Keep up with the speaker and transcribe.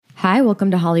Hi, welcome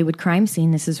to Hollywood Crime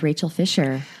Scene. This is Rachel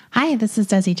Fisher. Hi, this is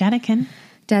Desi Jenikin.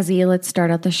 Desi, let's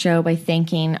start out the show by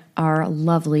thanking our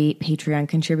lovely Patreon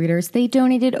contributors. They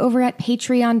donated over at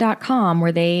patreon.com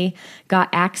where they got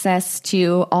access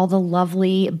to all the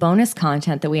lovely bonus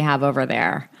content that we have over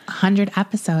there. 100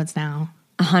 episodes now.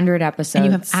 100 episodes. And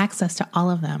you have access to all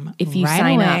of them if you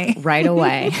sign up right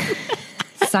away.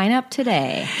 Sign up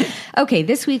today. Okay,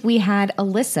 this week we had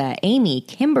Alyssa, Amy,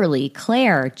 Kimberly,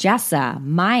 Claire, Jessa,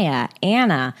 Maya,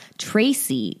 Anna,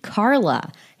 Tracy,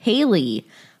 Carla, Haley,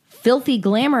 Filthy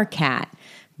Glamour Cat,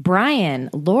 Brian,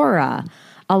 Laura,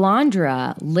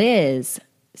 Alondra, Liz,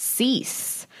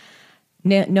 Cease,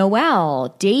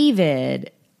 Noelle,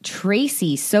 David,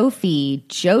 Tracy, Sophie,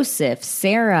 Joseph,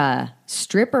 Sarah,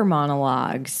 Stripper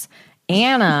Monologues,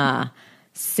 Anna,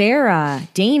 Sarah,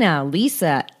 Dana,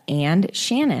 Lisa, and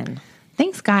Shannon.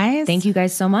 Thanks, guys. Thank you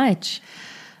guys so much.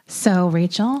 So,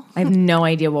 Rachel? I have no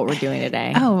idea what we're doing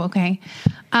today. Oh, okay.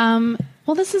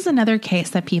 Well, this is another case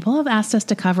that people have asked us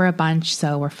to cover a bunch,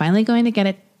 so we're finally going to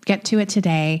get to it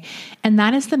today. And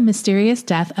that is the mysterious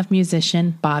death of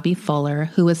musician Bobby Fuller,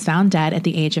 who was found dead at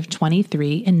the age of 23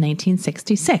 in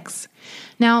 1966.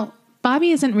 Now,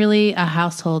 Bobby isn't really a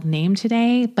household name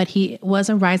today, but he was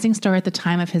a rising star at the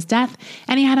time of his death,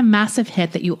 and he had a massive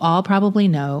hit that you all probably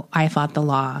know, I Fought the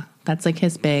Law. That's like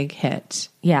his big hit.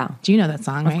 Yeah. Do you know that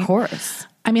song, right? Of course.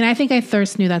 I mean, I think I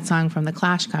first knew that song from The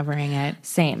Clash covering it.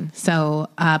 Same. So,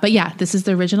 but yeah, this is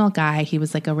the original guy. He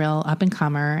was like a real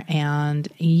up-and-comer, and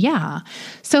yeah.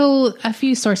 So a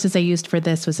few sources I used for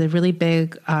this was a really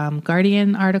big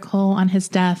Guardian article on his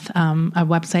death, a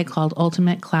website called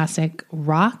Ultimate Classic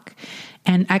Rock,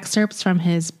 and excerpts from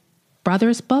his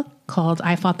brother's book called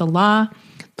I Fought the Law,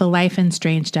 The Life and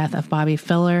Strange Death of Bobby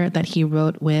Fuller that he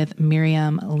wrote with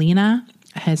Miriam Lena.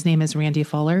 His name is Randy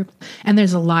Fuller. And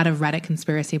there's a lot of Reddit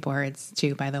conspiracy boards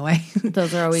too, by the way.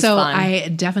 Those are always fun. So I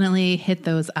definitely hit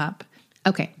those up.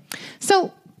 Okay.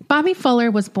 So Bobby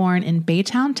Fuller was born in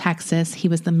Baytown, Texas. He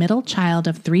was the middle child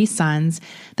of 3 sons.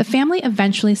 The family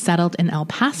eventually settled in El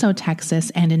Paso, Texas.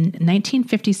 And in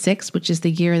 1956, which is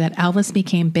the year that Elvis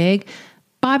became big,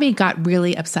 Bobby got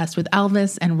really obsessed with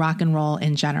Elvis and rock and roll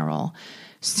in general.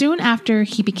 Soon after,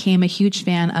 he became a huge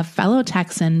fan of fellow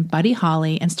Texan Buddy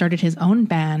Holly and started his own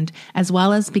band, as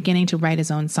well as beginning to write his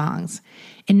own songs.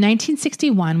 In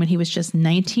 1961, when he was just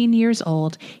 19 years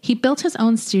old, he built his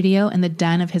own studio in the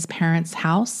den of his parents'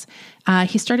 house.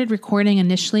 He started recording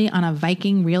initially on a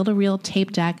Viking reel-to-reel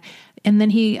tape deck, and then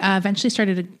he eventually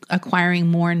started acquiring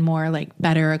more and more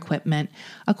better equipment.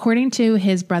 According to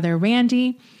his brother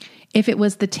Randy, if it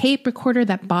was the tape recorder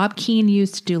that Bob Keane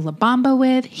used to do La Bamba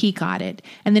with, he got it.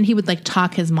 And then he would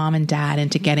talk his mom and dad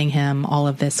into getting him all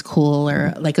of this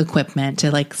cooler equipment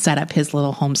to set up his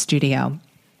little home studio.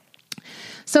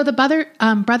 So the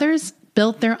brothers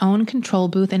built their own control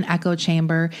booth and echo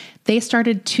chamber. They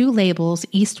started 2 labels,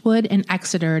 Eastwood and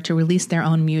Exeter, to release their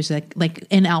own music,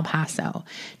 in El Paso.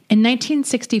 In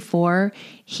 1964,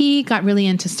 he got really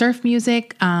into surf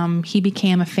music. He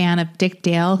became a fan of Dick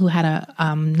Dale, who had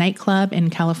a nightclub in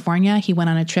California. He went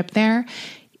on a trip there.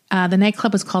 The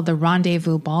nightclub was called the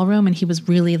Rendezvous Ballroom, and he was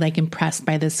really impressed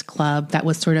by this club that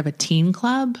was sort of a teen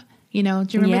club. You know,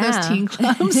 do you remember those teen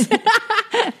clubs?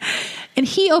 And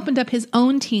he opened up his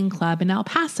own teen club in El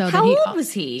Paso. How old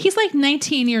was he? He's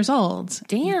 19 years old.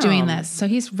 Damn. Doing this. So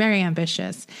he's very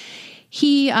ambitious.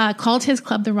 He called his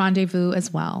club the Rendezvous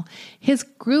as well. His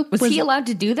group was he allowed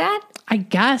to do that? I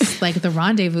guess the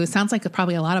Rendezvous sounds like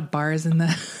probably a lot of bars in the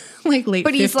late 50s.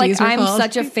 But he's I'm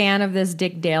such a fan of this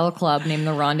Dick Dale club named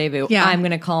the Rendezvous. Yeah. I'm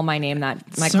going to call my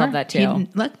club that too.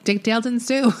 Look, Dick Dale didn't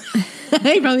sue.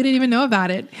 He probably didn't even know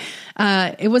about it.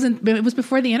 It was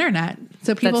before the internet.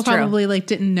 So people probably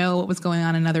didn't know what was going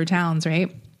on in other towns,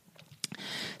 right?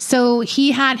 So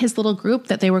he had his little group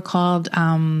that they were called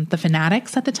the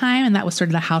Fanatics at the time, and that was sort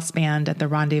of the house band at the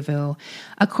Rendezvous.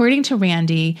 According to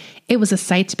Randy, it was a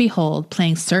sight to behold,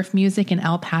 playing surf music in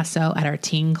El Paso at our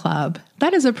teen club.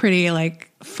 That is a pretty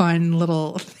fun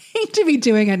little thing to be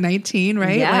doing at 19,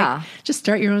 right? Yeah. Just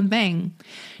start your own thing.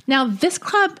 Now, this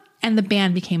club and the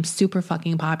band became super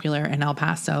fucking popular in El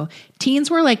Paso.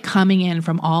 Teens were coming in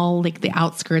from all the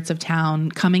outskirts of town,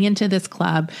 coming into this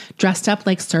club, dressed up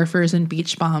like surfers and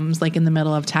beach bums, in the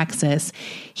middle of Texas.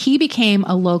 He became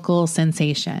a local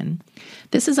sensation.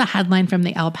 This is a headline from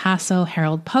the El Paso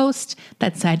Herald Post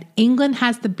that said, "England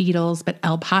has the Beatles, but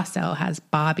El Paso has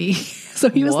Bobby." So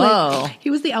he was Whoa. he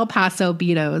was the El Paso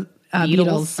Beatles.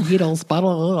 Beatles,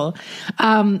 bottle.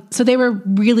 So they were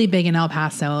really big in El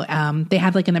Paso. They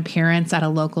had like an appearance at a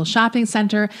local shopping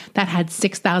center that had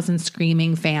 6,000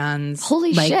 screaming fans.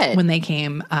 Holy shit. When they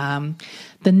came.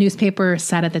 The newspaper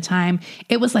said at the time,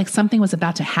 it was like something was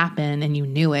about to happen and you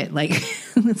knew it. Like,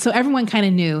 so everyone kind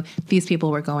of knew these people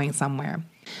were going somewhere.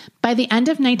 By the end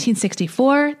of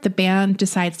 1964, the band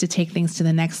decides to take things to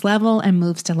the next level and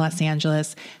moves to Los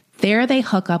Angeles. There they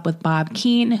hook up with Bob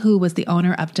Keane, who was the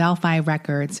owner of Delphi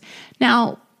Records.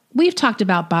 Now, we've talked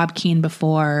about Bob Keane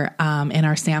before in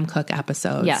our Sam Cooke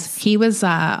episodes. Yes. He was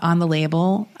on the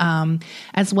label,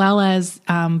 as well as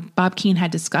Bob Keane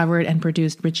had discovered and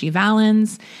produced Ritchie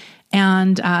Valens.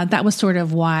 And that was sort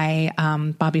of why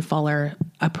Bobby Fuller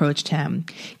approached him.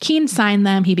 Keane signed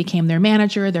them. He became their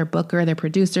manager, their booker, their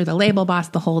producer, the label boss,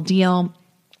 the whole deal.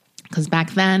 Because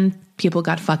back then, people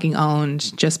got fucking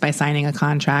owned just by signing a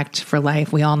contract for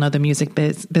life. We all know the music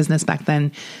business back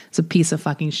then is a piece of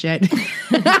fucking shit.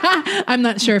 I'm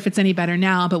not sure if it's any better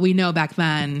now, but we know back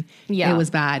then it was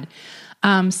bad.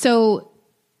 So,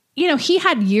 you know, he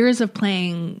had years of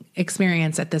playing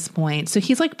experience at this point. So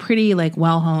he's like pretty like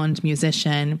well-honed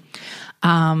musician.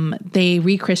 They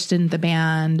rechristened the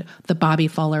band the Bobby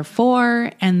Fuller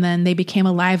Four, and then they became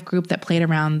a live group that played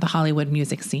around the Hollywood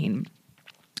music scene.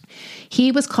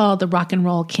 He was called the rock and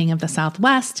roll king of the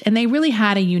Southwest, and they really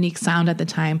had a unique sound at the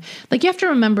time. Like, you have to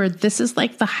remember, this is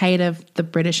like the height of the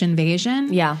British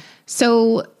invasion. Yeah.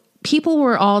 So people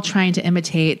were all trying to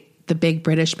imitate the big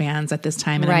British bands at this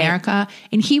time in America.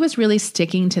 And he was really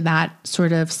sticking to that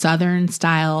sort of Southern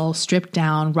style, stripped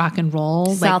down rock and roll.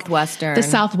 Southwestern. Like the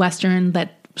Southwestern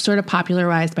that sort of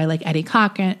popularized by like Eddie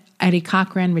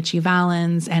Cochran, Ritchie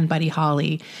Valens, and Buddy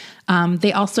Holly.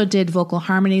 They also did vocal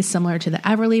harmonies similar to the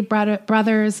Everly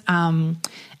Brothers. And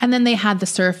then they had the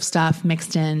surf stuff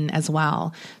mixed in as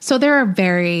well. So they're a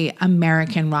very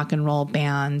American rock and roll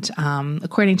band.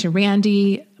 According to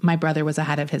Randy, my brother was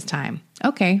ahead of his time.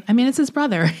 Okay. I mean, it's his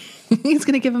brother. He's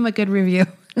going to give him a good review.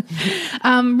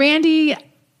 Randy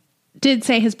did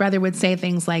say his brother would say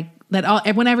things like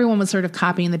that when everyone was sort of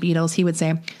copying the Beatles, he would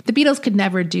say, the Beatles could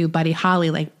never do Buddy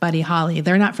Holly like Buddy Holly.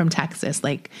 They're not from Texas.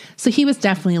 Like, so he was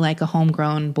definitely like a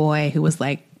homegrown boy who was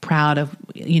like proud of,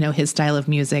 you know, his style of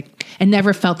music and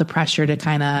never felt the pressure to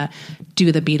kind of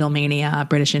do the Beatlemania,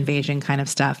 British invasion kind of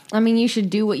stuff. I mean, you should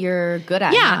do what you're good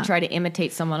at, not try to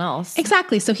imitate someone else.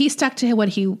 Exactly. So he stuck to what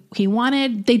he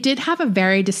wanted. They did have a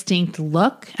very distinct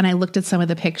look, and I looked at some of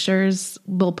the pictures.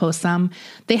 We'll post some.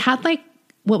 They had like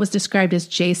what was described as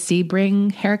Jay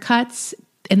Sebring haircuts,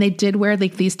 and they did wear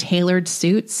like these tailored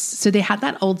suits. So they had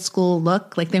that old school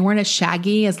look. Like, they weren't as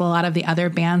shaggy as a lot of the other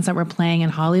bands that were playing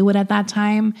in Hollywood at that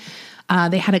time.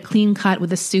 They had a clean cut with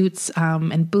the suits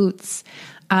and boots.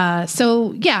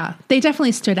 So yeah, they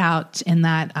definitely stood out in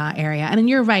that area. And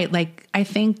you're right. Like, I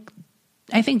think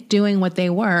doing what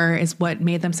they were is what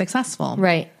made them successful.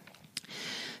 Right.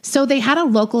 So they had a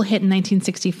local hit in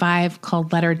 1965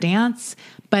 called Let Her Dance,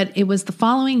 but it was the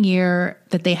following year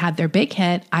that they had their big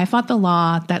hit, I Fought the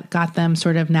Law, that got them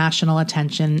sort of national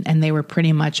attention, and they were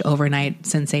pretty much overnight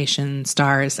sensation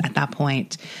stars at that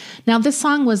point. Now, this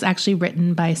song was actually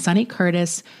written by Sonny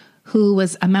Curtis, who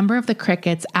was a member of the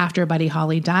Crickets after Buddy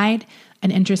Holly died. An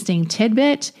interesting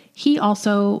tidbit,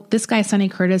 this guy, Sonny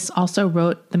Curtis, also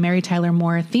wrote the Mary Tyler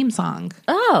Moore theme song.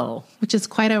 Oh. Which is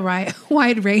quite a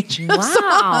wide range of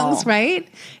songs, right?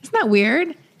 Isn't that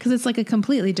weird? Because it's like a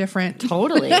completely different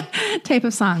type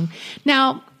of song.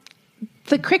 Now,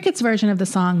 the Crickets version of the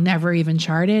song never even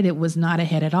charted. It was not a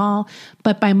hit at all.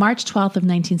 But by March 12th of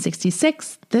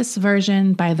 1966, this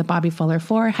version by the Bobby Fuller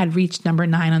Four had reached number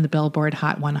 9 on the Billboard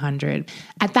Hot 100.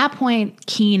 At that point,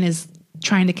 Keane is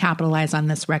trying to capitalize on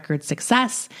this record's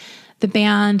success. The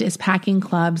band is packing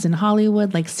clubs in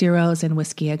Hollywood like Ciro's and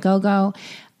Whiskey A Go-Go,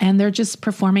 and they're just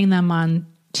performing them on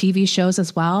TV shows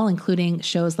as well, including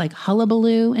shows like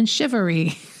Hullabaloo and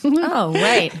Shivery. Oh,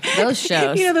 right. Those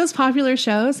shows. You know, those popular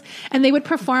shows. And they would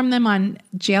perform them on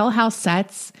jailhouse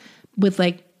sets with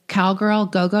like cowgirl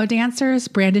go-go dancers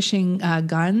brandishing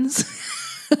guns.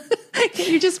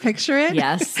 Can you just picture it?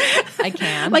 Yes, I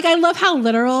can. Like, I love how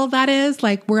literal that is.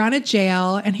 Like, we're on a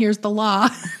jail and here's the law.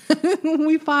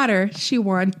 We fought her. She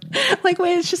won. Like,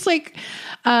 wait, it's just like,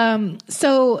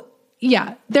 so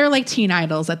yeah, they're like teen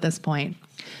idols at this point.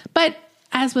 But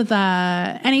as with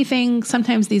anything,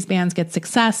 sometimes these bands get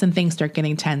success and things start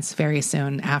getting tense very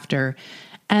soon after.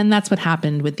 And that's what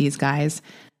happened with these guys.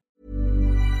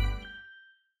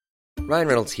 Ryan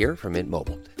Reynolds here from Mint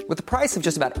Mobile. With the price of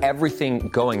just about everything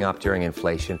going up during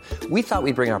inflation, we thought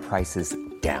we'd bring our prices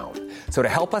down. So to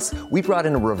help us, we brought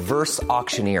in a reverse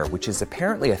auctioneer, which is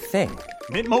apparently a thing.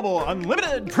 Mint Mobile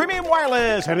Unlimited Premium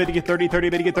Wireless. How to get 30,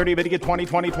 30, bit to get 30, bit to get 20,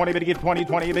 20, 20, bit to get 20,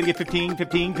 20, bit to get 15,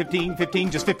 15, 15,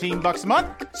 15, just $15 a month?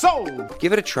 Sold!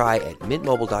 Give it a try at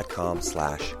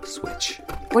mintmobile.com/switch.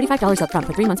 $45 up front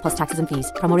for 3 months plus taxes and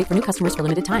fees. Promo rate for new customers for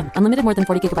limited time. Unlimited more than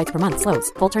 40 gigabytes per month.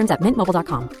 Slows full terms at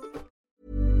mintmobile.com.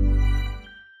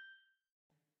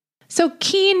 So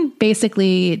Keane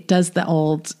basically does the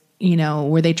old,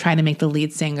 where they try to make the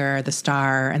lead singer the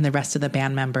star and the rest of the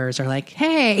band members are like,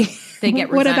 hey, They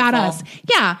get what about resentful. us?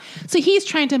 Yeah. So he's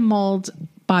trying to mold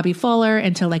Bobby Fuller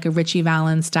into like a Richie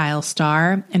Valens style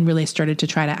star and really started to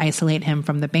try to isolate him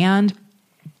from the band.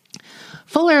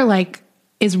 Fuller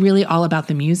is really all about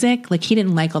the music. Like he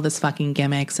didn't like all this fucking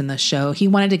gimmicks in the show. He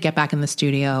wanted to get back in the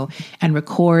studio and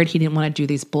record. He didn't want to do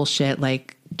these bullshit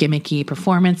gimmicky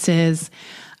performances.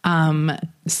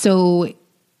 So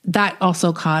that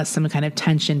also caused some kind of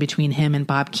tension between him and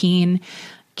Bob Keane.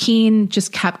 Keane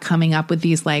just kept coming up with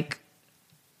these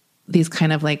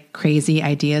kind of crazy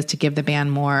ideas to give the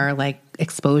band more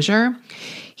exposure.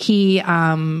 He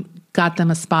got them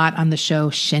a spot on the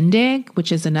show Shindig,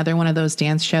 which is another one of those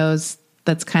dance shows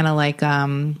that's kind of like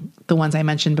the ones I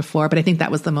mentioned before, but I think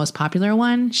that was the most popular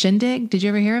one. Shindig, did you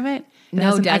ever hear of it?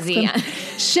 No, Desi.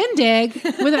 Shindig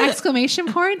with an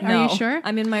exclamation point. No, Are you sure?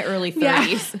 I'm in my early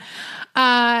 30s.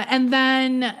 And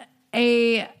then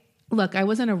look, I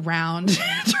wasn't around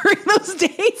during those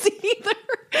days either.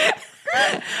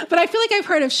 But I feel like I've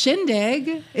heard of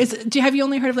Shindig. Have you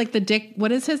only heard of Dick,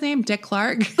 what is his name? Dick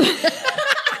Clark?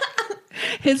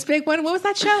 His big one. What was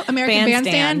that show? American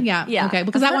Bandstand? Yeah. Okay.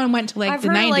 Because that one went to I've the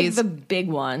heard 90s. of, the big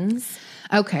ones.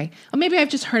 Okay. Well, maybe I've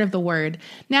just heard of the word.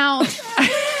 Now,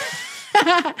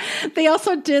 they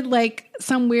also did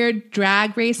some weird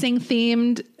drag racing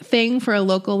themed thing for a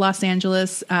local Los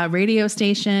Angeles radio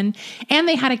station. And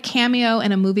they had a cameo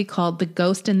in a movie called The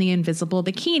Ghost in the Invisible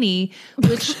Bikini,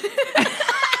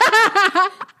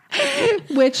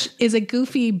 which is a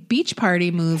goofy beach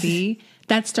party movie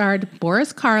that starred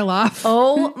Boris Karloff.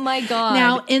 Oh my God.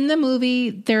 Now, in the movie,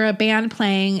 they're a band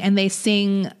playing and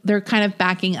they're kind of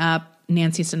backing up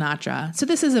Nancy Sinatra. So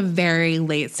this is a very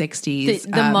late 60s movie.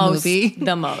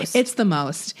 The most. It's the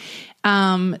most.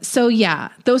 So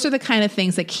yeah, those are the kind of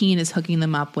things that Keane is hooking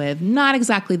them up with. Not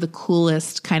exactly the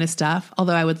coolest kind of stuff,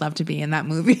 although I would love to be in that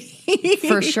movie.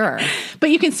 For sure.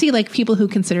 But you can see people who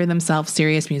consider themselves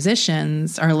serious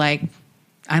musicians are like,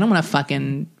 I don't want to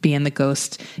fucking be in the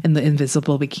Ghost in the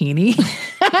Invisible Bikini.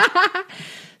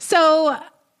 So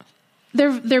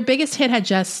their biggest hit had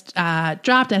just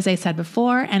dropped, as I said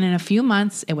before, and in a few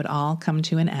months, it would all come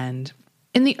to an end.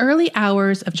 In the early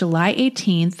hours of July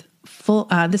 18th,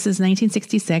 this is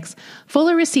 1966,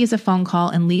 Fuller receives a phone call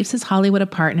and leaves his Hollywood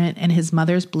apartment in his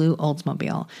mother's blue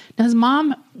Oldsmobile. Now, his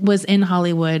mom was in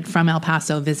Hollywood from El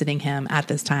Paso visiting him at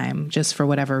this time, just for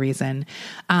whatever reason.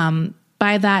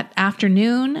 By that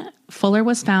afternoon, Fuller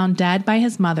was found dead by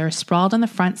his mother, sprawled on the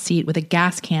front seat with a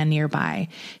gas can nearby.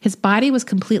 His body was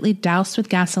completely doused with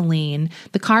gasoline.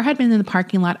 The car had been in the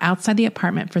parking lot outside the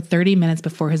apartment for 30 minutes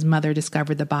before his mother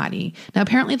discovered the body. Now,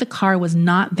 apparently the car was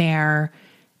not there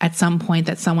at some point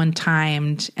that someone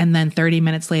timed, and then 30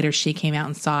 minutes later she came out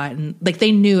and saw it. And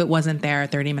they knew it wasn't there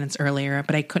 30 minutes earlier,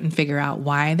 but I couldn't figure out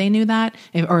why they knew that,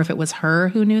 or if it was her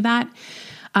who knew that.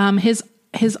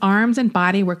 His arms and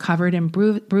body were covered in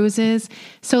bruises.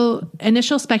 So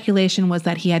initial speculation was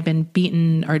that he had been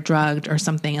beaten or drugged or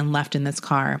something and left in this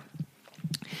car.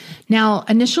 Now,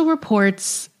 initial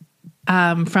reports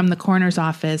from the coroner's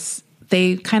office,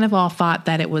 they kind of all thought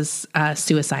that it was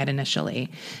suicide initially.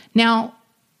 Now,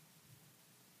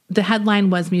 the headline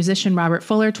was musician Robert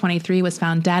Fuller, 23, was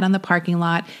found dead on the parking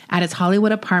lot at his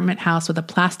Hollywood apartment house with a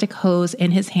plastic hose in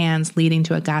his hands leading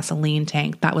to a gasoline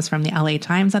tank. That was from the LA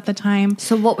Times at the time.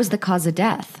 So what was the cause of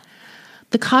death?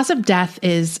 The cause of death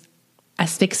is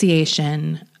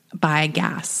asphyxiation by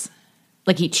gas.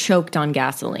 He choked on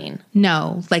gasoline.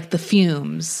 No, the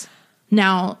fumes.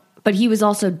 Now, but he was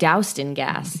also doused in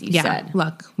gas, you said.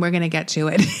 Look, we're going to get to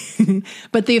it.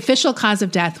 But the official cause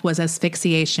of death was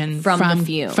asphyxiation from the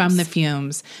fumes. From the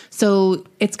fumes. So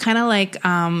it's kind of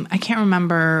I can't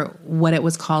remember what it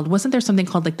was called. Wasn't there something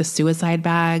called the suicide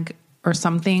bag or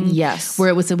something? Yes. Where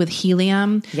it was with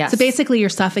helium? Yes. So basically you're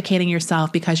suffocating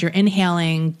yourself because you're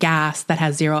inhaling gas that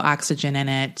has zero oxygen in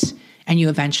it, and you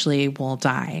eventually will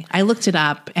die. I looked it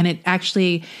up, and it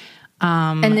actually...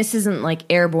 and this isn't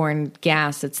airborne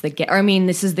gas. It's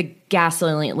this is the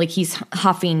gasoline. He's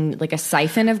huffing a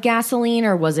siphon of gasoline,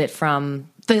 or was it from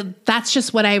that's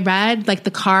just what I read.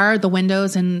 The car, the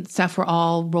windows and stuff were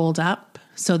all rolled up.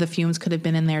 so the fumes could have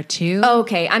been in there too.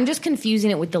 Okay, I'm just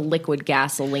confusing it with the liquid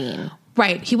gasoline.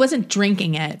 Right. He wasn't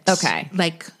drinking it. Okay.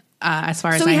 Like, as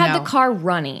far as I know. So he had the car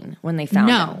running when they found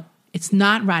him? No, it's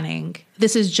not running.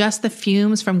 This is just the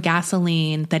fumes from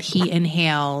gasoline that he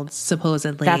inhaled,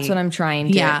 supposedly. That's what I'm trying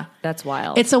to... Yeah. That's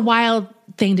wild. It's a wild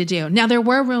thing to do. Now, there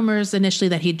were rumors initially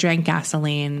that he drank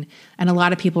gasoline, and a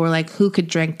lot of people were like, who could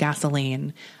drink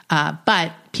gasoline?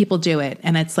 But people do it.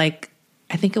 And it's like,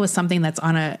 I think it was something that's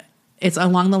it's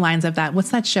along the lines of that. What's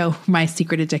that show? My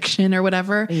Secret Addiction or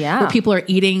whatever? Yeah. Where people are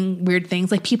eating weird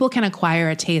things. Like people can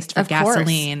acquire a taste for Of course.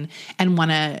 gasoline and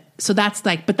want to. So that's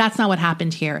like, but that's not what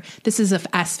happened here. This is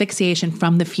asphyxiation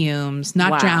from the fumes,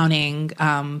 not Wow. drowning,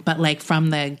 but like from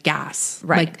the gas.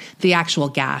 Right. Like the actual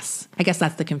gas. I guess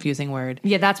that's the confusing word.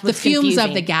 Yeah, that's the what's fumes confusing.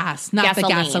 of the gas, not the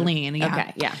gasoline. Yeah.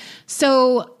 Okay, yeah.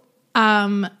 So,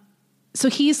 so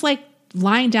he's like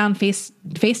lying down, face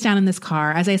down in this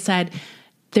car. As I said,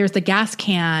 there's the gas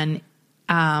can,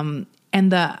 and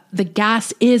the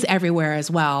gas is everywhere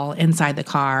as well inside the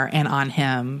car and on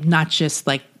him. Not just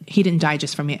like he didn't die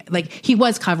just from it. Like he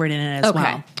was covered in it as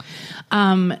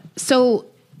well. So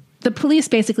the police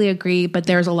basically agree, but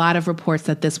there's a lot of reports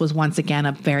that this was once again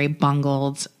a very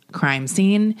bungled crime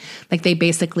scene. Like they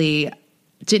basically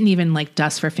didn't even like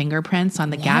dust for fingerprints on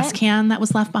the gas can that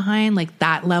was left behind. Like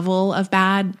that level of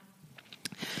bad.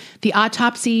 The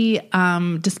autopsy,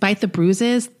 despite the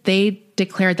bruises, they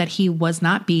declared that he was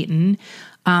not beaten.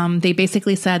 They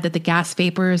basically said that the gas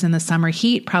vapors in the summer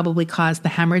heat probably caused the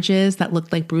hemorrhages that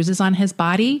looked like bruises on his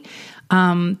body.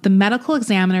 The medical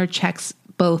examiner checks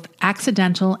both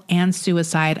accidental and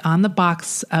suicide on the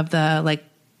box of the, like,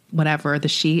 whatever, the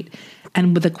sheet,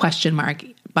 and with a question mark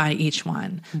by each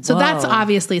one. So that's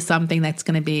obviously something that's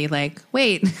going to be like,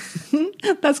 wait,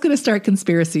 that's going to start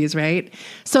conspiracies, right?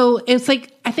 So it's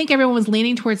like, I think everyone was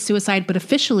leaning towards suicide, but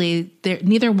officially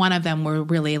neither one of them were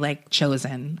really like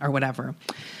chosen or whatever.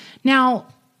 Now,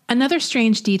 another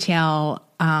strange detail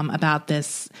about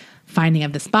this finding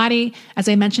of this body, as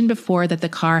I mentioned before, that the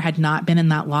car had not been in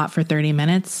that lot for 30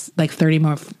 minutes, like 30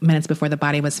 more minutes before the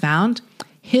body was found.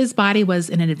 His body was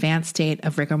in an advanced state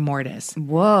of rigor mortis.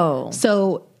 Whoa.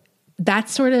 So that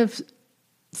sort of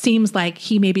seems like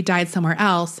he maybe died somewhere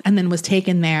else and then was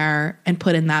taken there and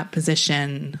put in that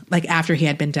position, like after he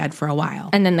had been dead for a while.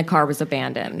 And then the car was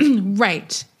abandoned.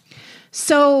 Right.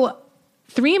 So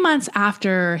 3 months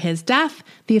after his death,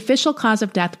 the official cause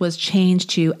of death was changed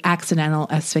to accidental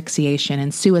asphyxiation,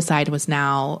 and suicide was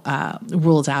now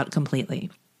ruled out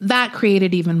completely. That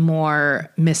created even more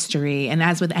mystery. And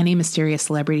as with any mysterious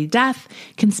celebrity death,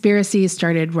 conspiracies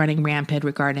started running rampant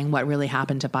regarding what really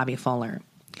happened to Bobby Fuller.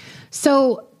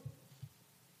 So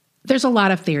there's a lot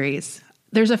of theories.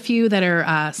 There's a few that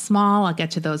are small. I'll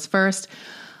get to those first.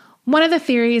 One of the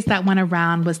theories that went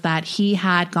around was that he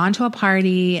had gone to a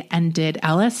party and did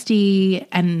LSD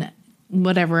and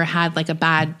whatever, had like a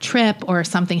bad trip or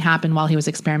something happened while he was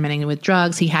experimenting with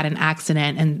drugs. He had an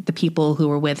accident and the people who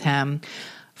were with him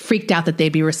freaked out that they'd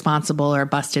be responsible or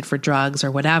busted for drugs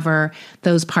or whatever.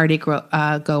 Those party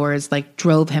goers like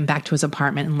drove him back to his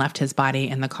apartment and left his body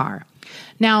in the car.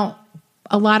 Now,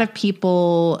 a lot of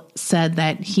people said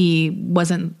that he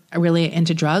wasn't really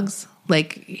into drugs.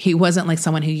 Like he wasn't like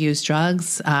someone who used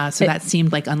drugs. So that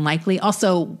seemed like unlikely.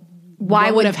 Also, why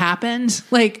would have happened?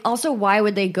 Like, Also, why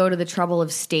would they go to the trouble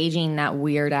of staging that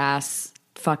weird ass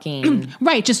fucking...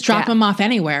 right, just drop Yeah. him off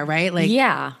anywhere, right? Like,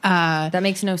 Yeah. That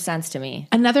makes no sense to me.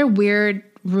 another weird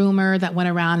rumor that went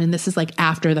around, and this is like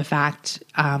after the fact,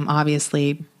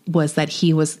 obviously, was that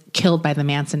he was killed by the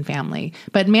Manson family.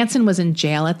 But Manson was in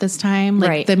jail at this time. Like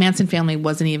Right. the Manson family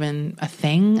wasn't even a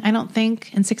thing, I don't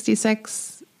think, in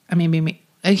 66. I mean,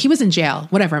 he was in jail,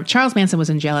 whatever. Charles Manson was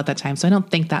in jail at that time, so I don't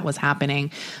think that was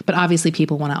happening. But obviously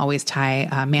people want to always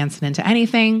tie Manson into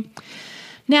anything.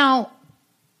 Now,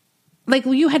 like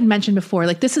you had mentioned before,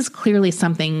 like this is clearly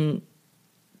something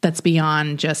that's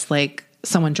beyond just like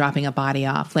someone dropping a body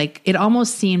off. Like it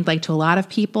almost seemed like to a lot of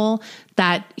people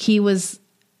that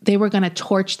they were going to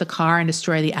torch the car and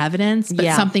destroy the evidence, but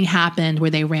Yeah. something happened where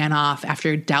they ran off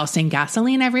after dousing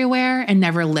gasoline everywhere and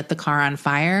never lit the car on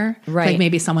fire. Right. Like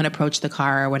maybe someone approached the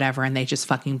car or whatever and they just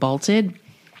fucking bolted.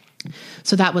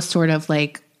 So that was sort of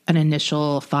like an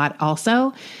initial thought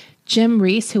also. Jim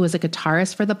Reese, who was a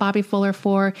guitarist for the Bobby Fuller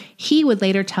Four, he would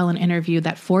later tell in an interview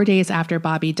that 4 days after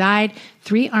Bobby died,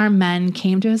 3 armed men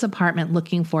came to his apartment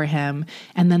looking for him.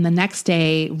 And then the next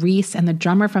day, Reese and the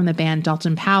drummer from the band,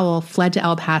 Dalton Powell, fled to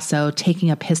El Paso, taking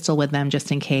a pistol with them just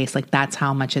in case. Like that's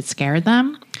how much it scared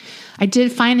them. I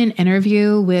did find an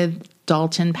interview with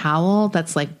Dalton Powell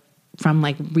that's like from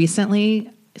like recently.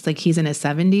 It's like he's in his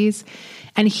 70s.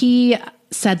 And he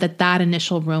said that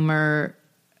initial rumor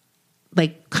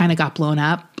like kind of got blown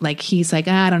up. Like he's like,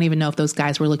 I don't even know if those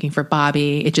guys were looking for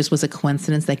Bobby. It just was a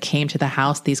coincidence that came to the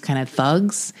house, these kind of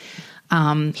thugs.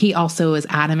 He also is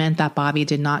adamant that Bobby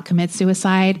did not commit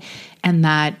suicide and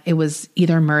that it was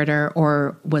either murder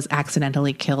or was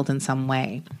accidentally killed in some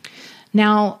way.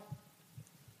 Now,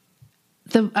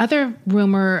 the other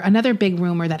rumor, another big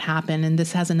rumor that happened, and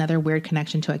this has another weird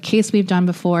connection to a case we've done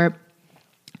before,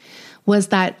 was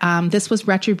that this was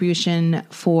retribution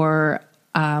for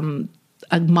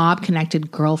a mob-connected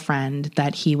girlfriend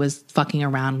that he was fucking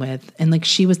around with. And like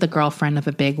she was the girlfriend of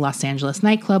a big Los Angeles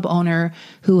nightclub owner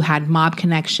who had mob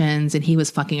connections, and he was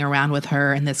fucking around with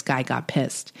her, and this guy got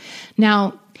pissed.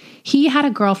 Now, he had a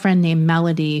girlfriend named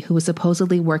Melody who was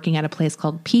supposedly working at a place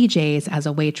called PJ's as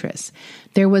a waitress.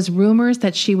 There was rumors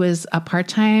that she was a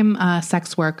part-time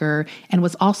sex worker and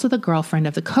was also the girlfriend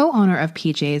of the co-owner of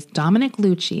PJ's, Dominic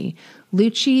Lucci.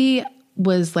 Lucci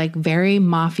was like very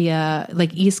mafia,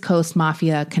 like East Coast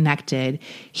mafia connected.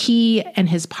 He and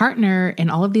his partner in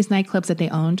all of these nightclubs that they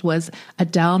owned was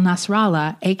Adele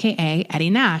Nasrallah, aka Eddie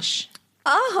Nash.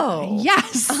 Oh.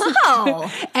 Yes.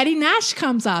 Oh. Eddie Nash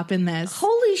comes up in this.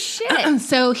 Holy shit.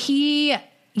 So he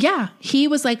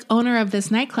was like owner of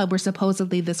this nightclub where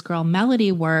supposedly this girl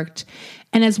Melody worked.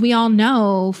 And as we all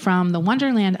know from the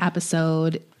Wonderland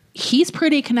episode, he's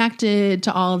pretty connected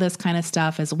to all this kind of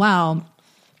stuff as well.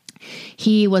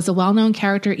 He was a well-known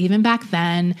character even back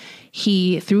then.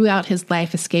 He, throughout his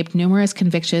life, escaped numerous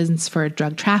convictions for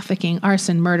drug trafficking,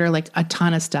 arson, murder, like a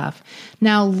ton of stuff.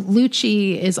 Now,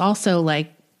 Lucci is also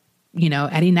like, you know,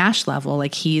 Eddie Nash level.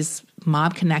 Like he's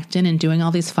mob connected and doing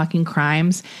all these fucking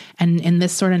crimes and in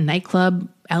this sort of nightclub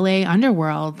LA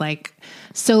underworld. Like,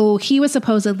 so he was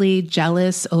supposedly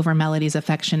jealous over Melody's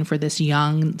affection for this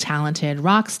young, talented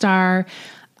rock star.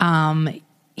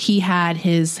 He had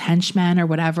his henchmen or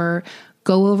whatever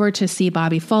go over to see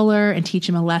Bobby Fuller and teach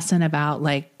him a lesson about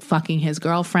like fucking his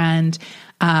girlfriend.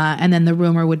 And then the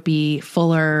rumor would be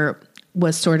Fuller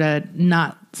was sort of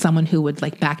not someone who would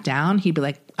like back down. He'd be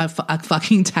like a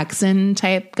fucking Texan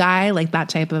type guy, like that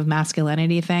type of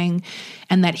masculinity thing.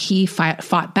 And that he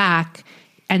fought back,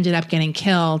 ended up getting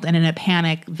killed. And in a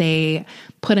panic, they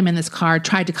put him in this car,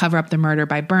 tried to cover up the murder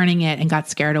by burning it, and got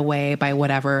scared away by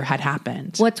whatever had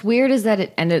happened. What's weird is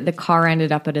that the car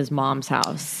ended up at his mom's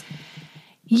house.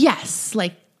 Yes.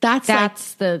 Like that's like,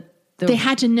 the they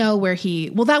had to know where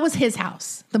that was his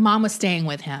house. The mom was staying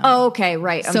with him. Oh, okay.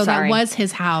 Right. I'm so sorry. that was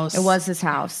his house. It was his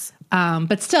house.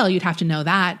 But still, you'd have to know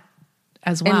that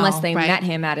as well. Unless they right? met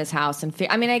him at his house. And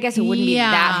I mean, I guess it wouldn't be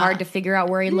that hard to figure out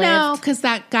where he lived. No, because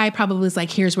that guy probably was like,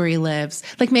 here's where he lives.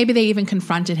 Like maybe they even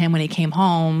confronted him when he came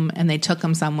home and they took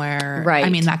him somewhere. Right. I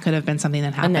mean, that could have been something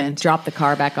that happened. And then dropped the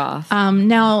car back off.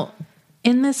 Now,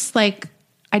 in this, like,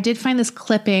 I did find this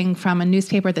clipping from a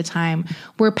newspaper at the time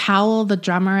where Powell, the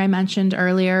drummer I mentioned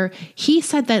earlier, he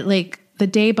said that like the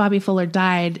day Bobby Fuller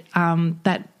died,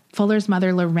 that Fuller's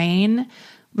mother, Lorraine,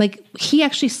 like he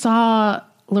actually saw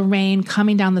Lorraine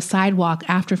coming down the sidewalk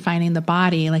after finding the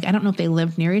body. Like, I don't know if they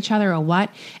lived near each other or what.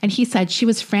 And he said she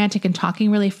was frantic and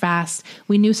talking really fast.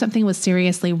 We knew something was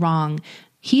seriously wrong.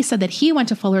 He said that he went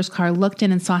to Fuller's car, looked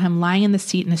in and saw him lying in the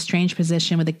seat in a strange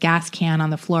position with a gas can on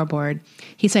the floorboard.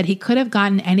 He said he could have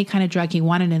gotten any kind of drug he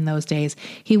wanted in those days.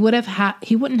 He wouldn't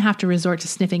have to resort to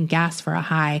sniffing gas for a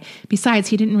high. Besides,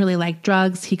 he didn't really like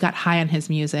drugs. He got high on his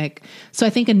music. So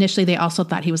I think initially they also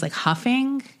thought he was like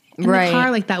huffing in the car.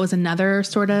 Like that was another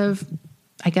sort of,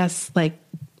 I guess, like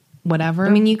whatever. I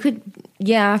mean, you could,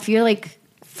 if you're like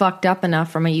fucked up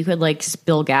enough from it, you could like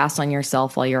spill gas on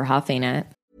yourself while you're huffing it.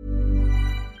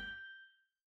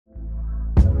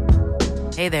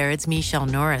 Hey there, it's Michelle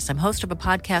Norris. I'm host of a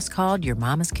podcast called Your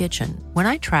Mama's Kitchen. When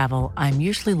I travel, I'm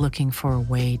usually looking for a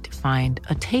way to find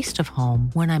a taste of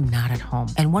home when I'm not at home.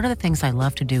 And one of the things I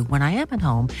love to do when I am at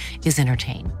home is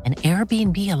entertain. And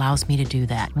Airbnb allows me to do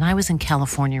that. When I was in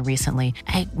California recently,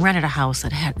 I rented a house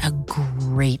that had a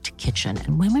great kitchen.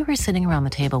 And when we were sitting around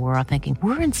the table, we were all thinking,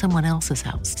 we're in someone else's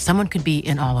house. Someone could be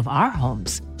in all of our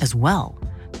homes as well.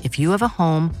 If you have a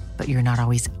home, but you're not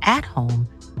always at home,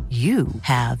 you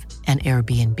have an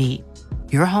Airbnb.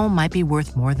 Your home might be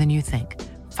worth more than you think.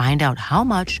 Find out how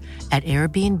much at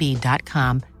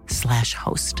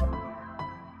airbnb.com/host.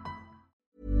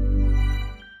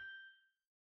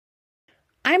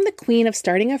 I'm the queen of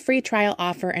starting a free trial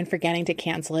offer and forgetting to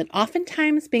cancel it,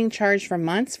 oftentimes being charged for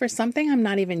months for something I'm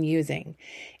not even using.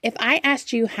 If I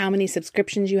asked you how many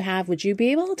subscriptions you have, would you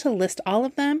be able to list all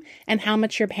of them and how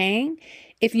much you're paying?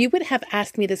 If you would have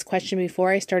asked me this question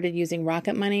before I started using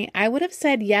Rocket Money, I would have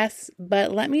said yes,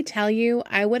 but let me tell you,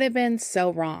 I would have been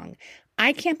so wrong.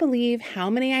 I can't believe how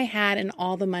many I had and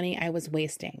all the money I was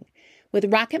wasting.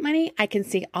 With Rocket Money, I can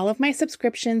see all of my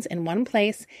subscriptions in one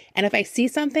place, and if I see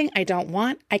something I don't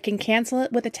want, I can cancel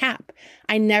it with a tap.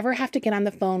 I never have to get on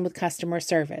the phone with customer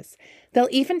service. They'll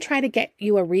even try to get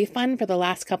you a refund for the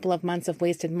last couple of months of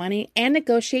wasted money and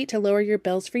negotiate to lower your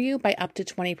bills for you by up to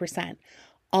 20%.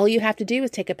 All you have to do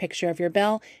is take a picture of your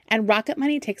bill, and Rocket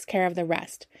Money takes care of the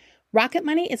rest. Rocket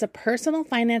Money is a personal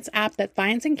finance app that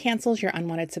finds and cancels your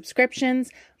unwanted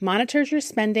subscriptions, monitors your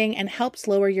spending, and helps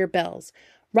lower your bills.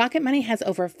 Rocket Money has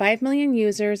over 5 million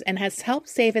users and has helped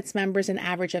save its members an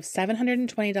average of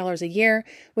 $720 a year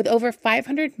with over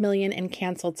 500 million in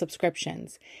canceled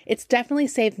subscriptions. It's definitely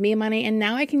saved me money, and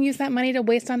now I can use that money to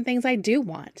waste on things I do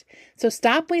want. So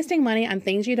stop wasting money on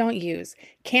things you don't use.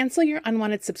 Cancel your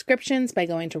unwanted subscriptions by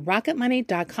going to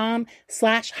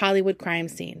rocketmoney.com/Hollywood Crime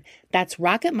Scene. That's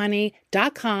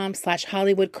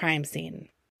rocketmoney.com/Hollywood Crime Scene.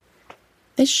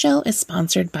 This show is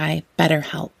sponsored by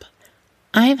BetterHelp.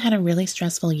 I've had a really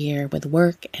stressful year with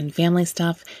work and family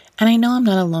stuff, and I know I'm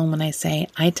not alone when I say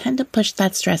I tend to push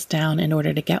that stress down in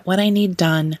order to get what I need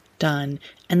done, and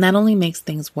that only makes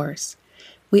things worse.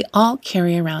 We all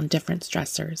carry around different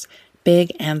stressors,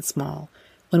 big and small.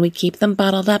 When we keep them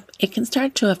bottled up, it can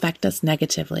start to affect us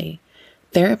negatively.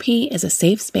 Therapy is a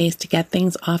safe space to get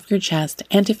things off your chest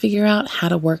and to figure out how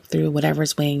to work through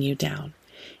whatever's weighing you down.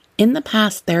 In the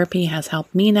past, therapy has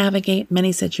helped me navigate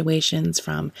many situations,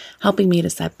 from helping me to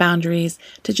set boundaries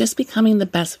to just becoming the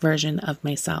best version of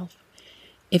myself.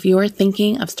 If you are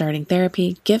thinking of starting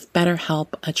therapy, give BetterHelp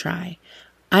a try.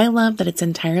 I love that it's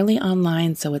entirely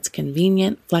online, so it's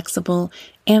convenient, flexible,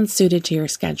 and suited to your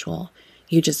schedule.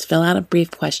 You just fill out a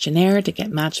brief questionnaire to get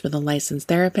matched with a licensed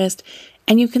therapist,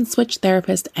 and you can switch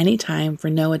therapists anytime for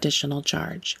no additional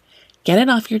charge. Get it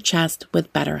off your chest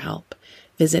with BetterHelp.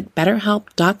 Visit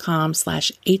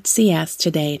betterhelp.com/HCS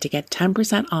today to get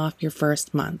 10% off your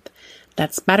first month.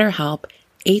 That's BetterHelp,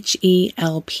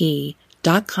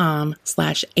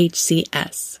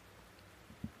 HELP.com/HCS.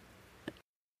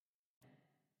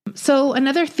 So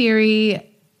another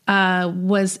theory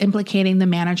was implicating the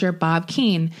manager, Bob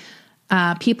Keane.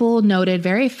 People noted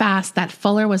very fast that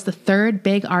Fuller was the third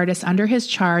big artist under his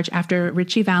charge after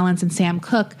Ritchie Valens and Sam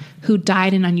Cooke, who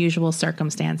died in unusual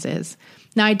circumstances.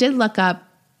 Now, I did look up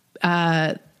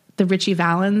the Ritchie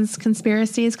Valens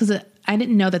conspiracies because I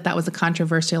didn't know that was a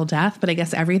controversial death, but I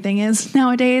guess everything is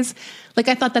nowadays. Like,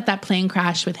 I thought that plane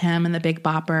crash with him and the Big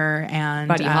Bopper and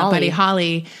Buddy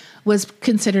Holly was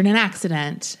considered an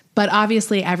accident. But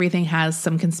obviously, everything has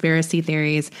some conspiracy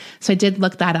theories. So I did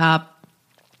look that up.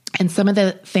 And some of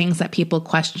the things that people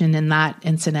questioned in that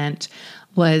incident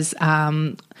was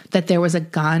that there was a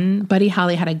gun. Buddy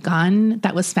Holly had a gun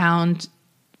that was found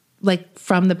like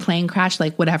from the plane crash,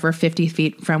 like whatever, 50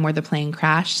 feet from where the plane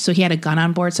crashed. So he had a gun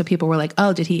on board. So people were like,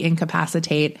 oh, did he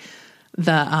incapacitate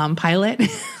the pilot?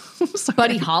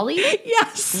 Buddy Holly?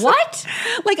 Yes. What?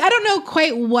 Like, I don't know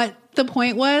quite what the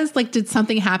point was. Like, did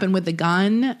something happen with the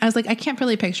gun? I was like, I can't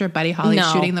really picture Buddy Holly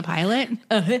shooting the pilot.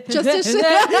 Just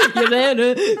you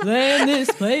better land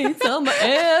this plane somewhere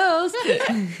else.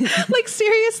 Like,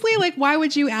 seriously? Like, why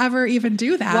would you ever even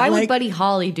do that? Why would Buddy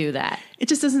Holly do that? It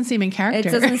just doesn't seem in character.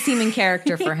 It doesn't seem in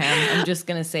character for him. I'm just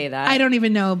going to say that. I don't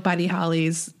even know Buddy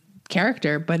Holly's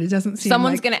character, but it doesn't seem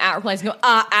Someone's going to reply and go,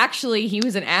 actually, he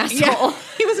was an asshole. Yeah,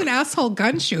 he was an asshole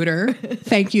gun shooter.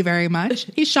 Thank you very much.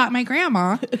 He shot my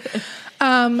grandma.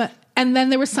 And then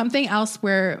there was something else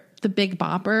where the Big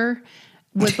Bopper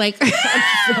was like,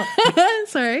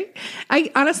 sorry.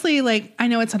 I honestly, like, I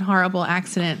know it's a horrible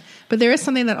accident, but there is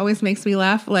something that always makes me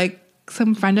laugh. Like,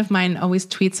 some friend of mine always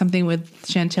tweets something with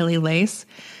Chantilly Lace,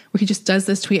 where he just does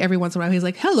this tweet every once in a while. He's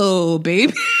like, hello,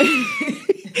 babe.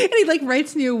 And he like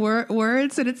writes new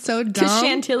words, and it's so dumb. To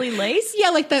Chantilly Lace? Yeah,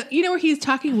 like that, you know, where he's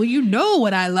talking, well, you know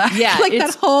what I like. Yeah. Like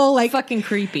that whole, like, fucking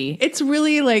creepy. It's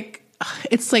really like,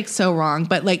 it's like so wrong.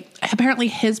 But like, apparently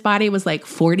his body was like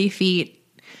 40 feet,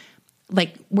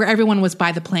 like where everyone was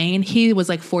by the plane, he was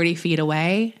like 40 feet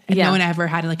away. And no one ever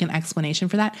had like an explanation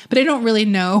for that. But I don't really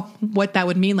know what that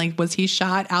would mean. Like, was he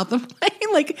shot out the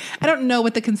plane? Like, I don't know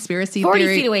what the conspiracy 40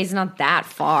 theory. feet away is not that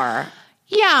far.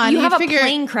 Yeah. You have a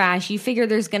plane crash. You figure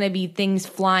there's going to be things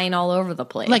flying all over the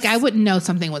place. Like, I wouldn't know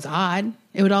something was odd.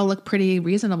 It would all look pretty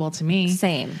reasonable to me.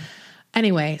 Same.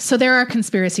 Anyway, so there are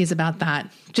conspiracies about that.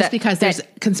 Because there's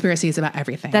conspiracies about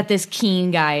everything. That this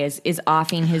Keane guy is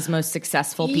offing his most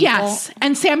successful people. Yes,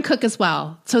 and Sam Cooke as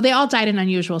well. So they all died in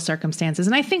unusual circumstances.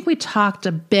 And I think we talked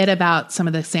a bit about some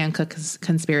of the Sam Cooke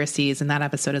conspiracies in that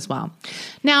episode as well.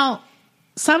 Now,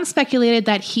 some speculated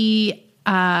that he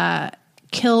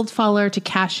killed Fuller to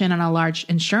cash in on a large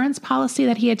insurance policy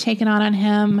that he had taken on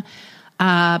him.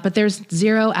 But there's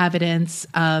zero evidence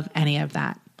of any of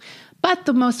that. But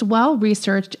the most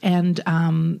well-researched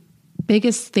and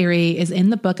biggest theory is in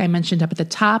the book I mentioned up at the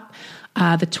top,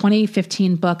 the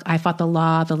 2015 book, I Fought the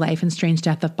Law, The Life and Strange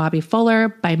Death of Bobby Fuller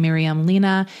by Miriam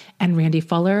Lina and Randy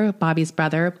Fuller, Bobby's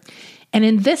brother. And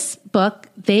in this book,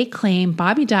 they claim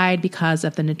Bobby died because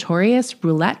of the notorious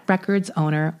Roulette Records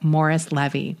owner, Morris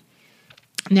Levy.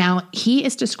 Now, he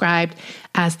is described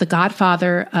as the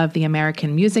godfather of the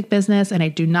American music business, and I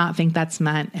do not think that's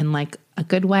meant in like a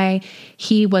good way.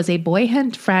 He was a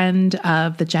boyhood friend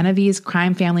of the Genovese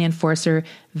crime family enforcer,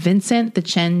 Vincent the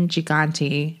Chin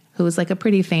Gigante, who was like a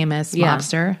pretty famous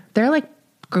mobster. They're like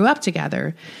grew up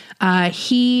together.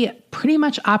 He pretty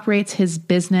much operates his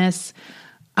business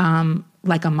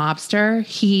like a mobster.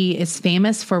 He is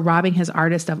famous for robbing his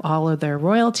artists of all of their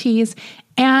royalties.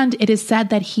 And it is said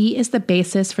that he is the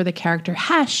basis for the character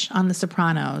Hesh on The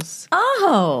Sopranos.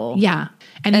 Oh. Yeah.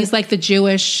 And he's like the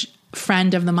Jewish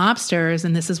friend of the mobsters.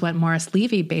 And this is what Morris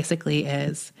Levy basically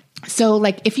is. So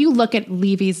like if you look at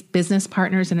Levy's business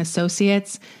partners and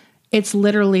associates, it's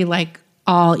literally like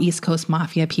all East Coast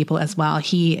Mafia people as well.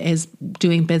 He is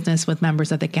doing business with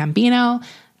members of the Gambino,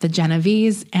 the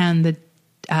Genovese, and the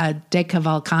De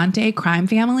Cavalcante crime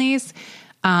families.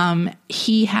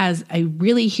 He has a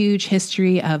really huge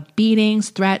history of beatings,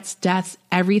 threats, deaths,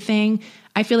 everything.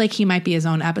 I feel like he might be his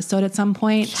own episode at some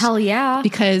point. Hell yeah.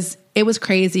 Because it was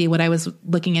crazy what I was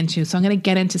looking into. So I'm going to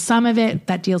get into some of it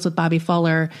that deals with Bobby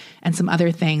Fuller and some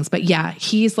other things. But yeah,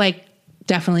 he's like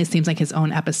definitely seems like his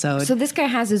own episode. So this guy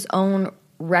has his own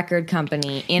record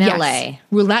company in LA.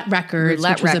 Roulette Records,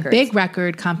 which was a big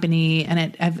record company.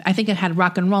 And I think it had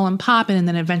rock and roll and pop. And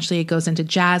then eventually it goes into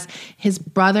jazz. His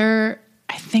brother,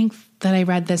 I think that I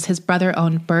read this, his brother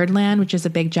owned Birdland, which is a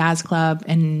big jazz club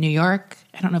in New York.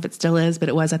 I don't know if it still is, but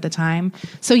it was at the time.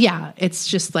 So yeah, it's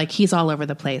just like he's all over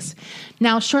the place.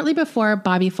 Now, shortly before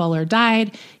Bobby Fuller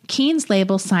died, Keen's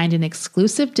label signed an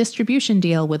exclusive distribution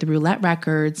deal with Roulette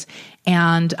Records,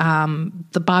 and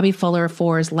the Bobby Fuller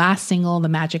 4's last single, The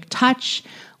Magic Touch,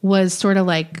 was sort of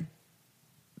like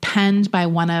penned by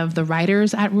one of the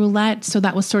writers at Roulette. So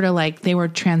that was sort of like they were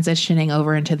transitioning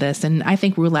over into this. And I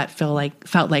think Roulette felt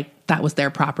like that was their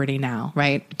property now,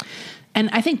 right? And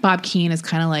I think Bob Keane is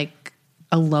kind of like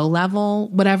a low level,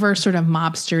 whatever sort of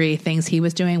mobstery things he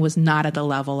was doing was not at the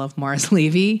level of Morris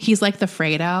Levy. He's like the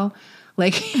Fredo.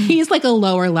 Like he's like a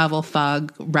lower level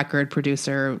thug record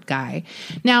producer guy.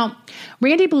 Now,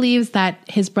 Randy believes that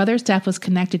his brother's death was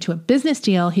connected to a business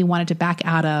deal he wanted to back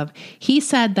out of. He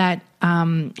said that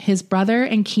his brother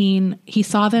and Keene, he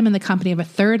saw them in the company of a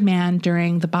third man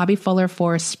during the Bobby Fuller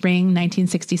 4 spring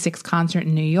 1966 concert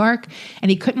in New York,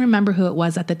 and he couldn't remember who it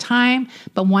was at the time,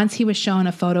 but once he was shown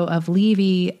a photo of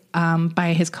Levy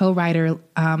by his co-writer,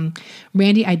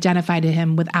 Randy identified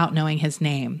him without knowing his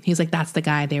name. He's like, that's the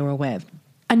guy they were with.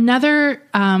 Another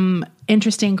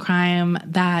interesting crime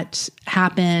that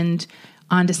happened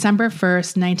on December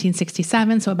 1st,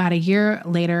 1967, so about a year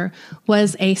later,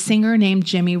 was a singer named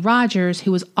Jimmy Rogers,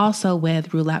 who was also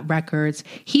with Roulette Records.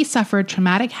 He suffered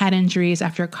traumatic head injuries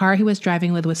after a car he was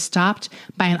driving with was stopped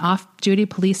by an off-duty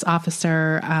police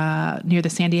officer near the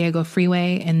San Diego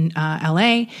freeway in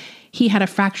LA. He had a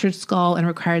fractured skull and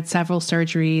required several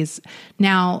surgeries.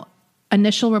 Now,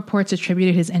 initial reports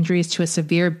attributed his injuries to a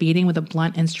severe beating with a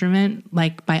blunt instrument,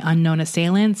 like by unknown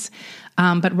assailants.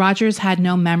 But Rogers had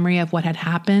no memory of what had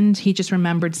happened. He just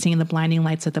remembered seeing the blinding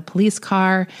lights of the police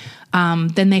car.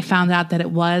 Then they found out that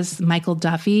it was Michael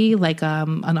Duffy, like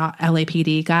an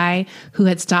LAPD guy, who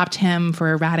had stopped him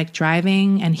for erratic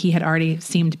driving, and he had already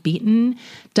seemed beaten.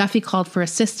 Duffy called for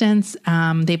assistance.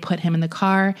 They put him in the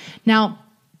car. Now,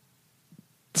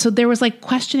 so there was like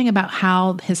questioning about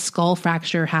how his skull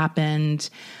fracture happened.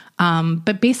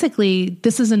 But basically,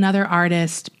 this is another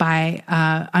artist by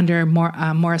under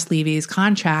Morris Levy's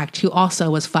contract who also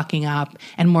was fucking up,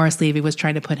 and Morris Levy was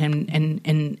trying to put him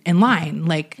in line.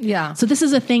 Like, yeah. So this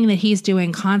is a thing that he's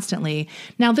doing constantly.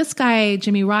 Now, this guy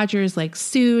Jimmy Rogers like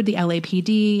sued the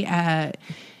LAPD.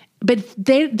 But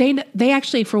they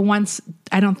actually, for once,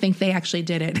 I don't think they actually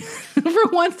did it. For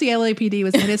once, the LAPD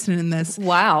was innocent in this.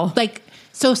 Wow. Like.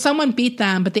 So someone beat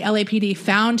them, but the LAPD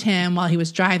found him while he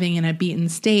was driving in a beaten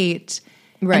state.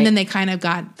 Right. And then they kind of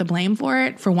got the blame for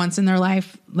it for once in their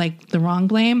life, like the wrong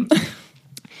blame.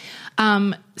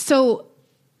 So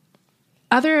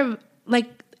there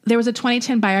was a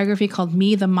 2010 biography called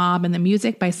Me, the Mob, and the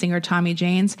Music by singer Tommy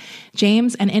James.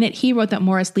 And in it, he wrote that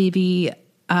Morris Levy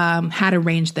had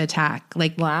arranged the attack.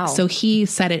 Like, wow. So he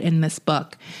said it in this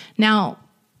book. Now,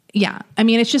 yeah, I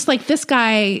mean, it's just like this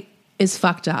guy is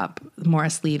fucked up,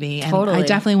 Morris Levy. And Totally. I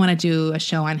definitely want to do a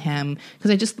show on him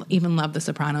because I just even love the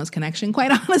Sopranos connection,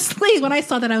 quite honestly. When I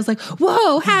saw that, I was like,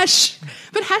 whoa, Hesh.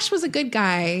 But Hesh was a good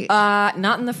guy.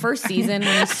 Not in the first season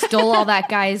when he stole all that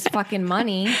guy's fucking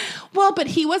money. Well, but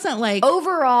he wasn't like...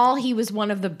 Overall, he was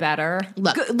one of the better.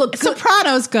 Look,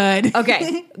 Sopranos good.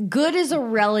 Okay, good is a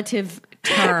relative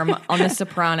term on The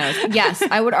Sopranos. Yes,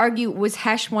 I would argue, was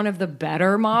Hesh one of the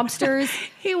better mobsters?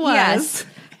 He was. Yes,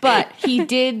 but he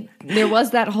did, there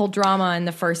was that whole drama in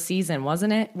the first season,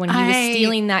 wasn't it? When he was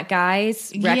stealing that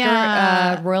guy's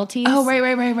record royalties. Oh, right.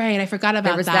 I forgot about that.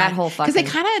 There was that whole fucking... Because they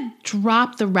kind of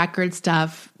dropped the record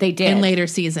stuff They did. in later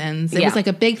seasons. It was like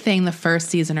a big thing the first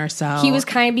season or so. He was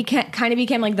kind of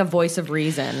became like the voice of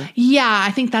reason. Yeah,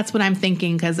 I think that's what I'm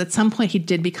thinking because at some point he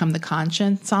did become the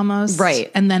conscience almost.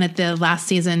 Right. And then at the last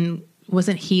season,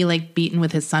 wasn't he like beaten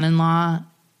with his son-in-law?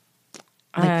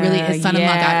 Like really, his son-in-law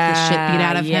got his shit beat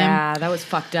out of him. Yeah, that was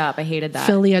fucked up. I hated that.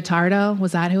 Phil Leotardo,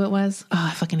 was that who it was? Oh,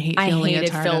 I fucking hate Phil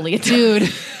hated Leotardo. Phil Leotardo.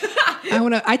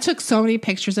 Dude. I took so many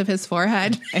pictures of his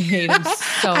forehead. I hate him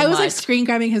so much. I was like screen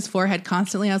grabbing his forehead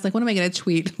constantly. I was like, what am I going to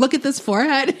tweet? Look at this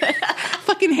forehead.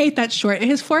 Fucking hate that short.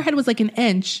 His forehead was like an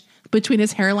inch between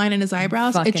his hairline and his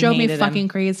eyebrows. It drove me fucking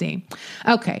crazy.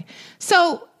 Okay.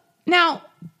 So now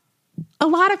a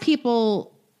lot of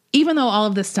people, even though all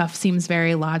of this stuff seems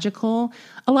very logical,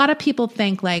 a lot of people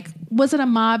think like, was it a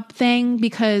mob thing?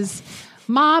 Because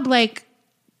mob, like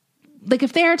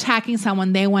if they're attacking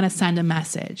someone, they want to send a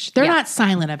message. They're not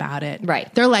silent about it.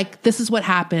 Right. They're like, this is what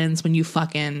happens when you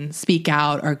fucking speak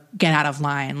out or get out of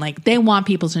line. Like they want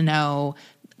people to know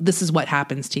this is what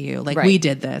happens to you. Like we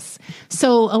did this.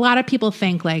 So a lot of people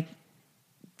think like,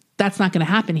 that's not going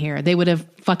to happen here. They would have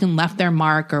fucking left their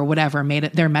mark or whatever, made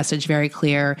it their message very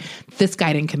clear. This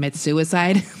guy didn't commit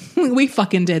suicide. We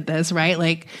fucking did this, right?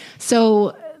 Like,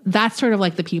 so that's sort of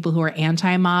like the people who are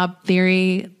anti-mob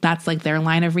theory. That's like their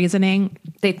line of reasoning.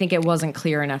 They think it wasn't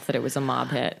clear enough that it was a mob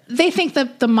hit. They think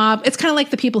that the mob, it's kind of like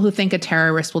the people who think a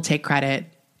terrorist will take credit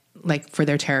like for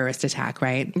their terrorist attack,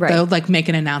 right? They'll like make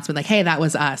an announcement like, hey, that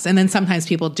was us. And then sometimes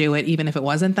people do it even if it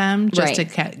wasn't them just to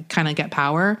kind of get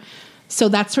power. So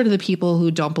that's sort of the people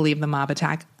who don't believe the mob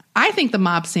attack. I think the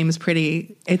mob seems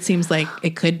pretty, it seems like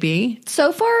it could be.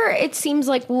 So far, it seems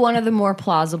like one of the more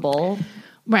plausible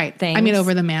things. I mean,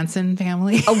 over the Manson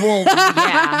family. Oh, well,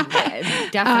 yeah,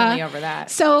 definitely over that.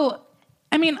 So,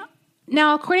 I mean,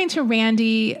 now according to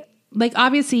Randy, like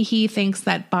obviously he thinks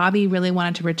that Bobby really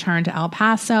wanted to return to El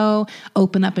Paso,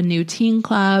 open up a new teen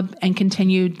club, and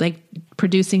continued like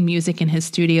producing music in his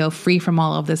studio free from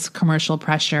all of this commercial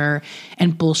pressure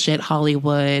and bullshit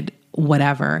Hollywood,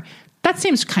 whatever. That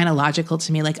seems kind of logical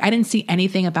to me. Like I didn't see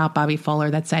anything about Bobby Fuller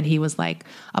that said he was like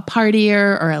a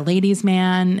partier or a ladies'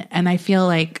 man. And I feel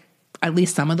like at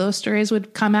least some of those stories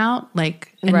would come out.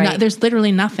 Like, and there's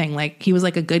literally nothing. Like he was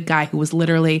like a good guy who was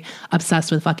literally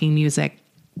obsessed with fucking music.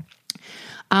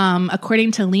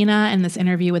 According to Lena in this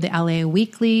interview with the LA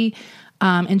Weekly,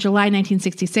 in July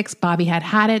 1966, Bobby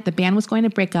had it. The band was going to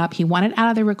break up. He wanted out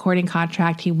of the recording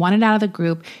contract. He wanted out of the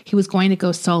group. He was going to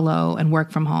go solo and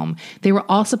work from home. They were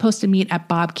all supposed to meet at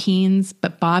Bob Keene's,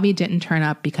 but Bobby didn't turn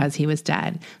up because he was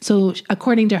dead. So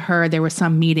according to her, there was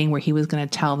some meeting where he was going to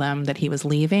tell them that he was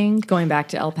leaving. Going back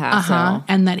to El Paso.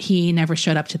 And that he never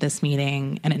showed up to this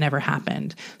meeting and it never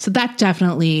happened. So that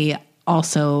definitely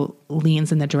also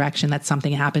leans in the direction that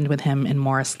something happened with him and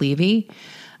Morris Levy.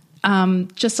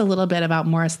 Just a little bit about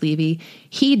Morris Levy.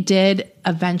 He did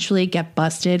eventually get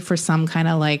busted for some kind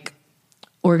of like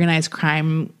organized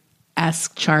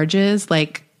crime-esque charges.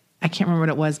 Like, I can't remember what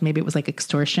it was. Maybe it was like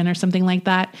extortion or something like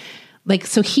that. Like,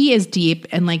 so he is deep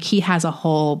and like he has a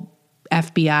whole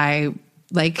FBI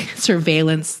like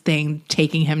surveillance thing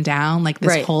taking him down, like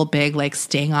this whole big like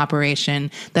sting operation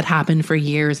that happened for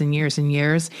years and years and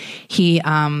years. He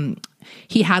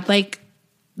had like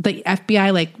the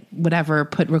FBI, like whatever,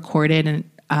 put recorded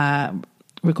and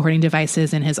recording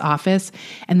devices in his office.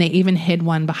 And they even hid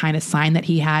one behind a sign that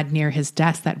he had near his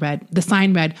desk that the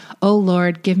sign read, "Oh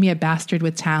Lord, give me a bastard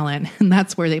with talent." And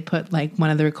that's where they put like one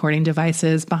of the recording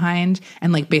devices behind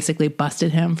and like basically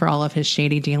busted him for all of his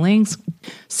shady dealings.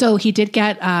 So he did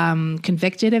get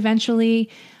convicted eventually,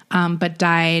 but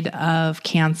died of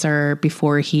cancer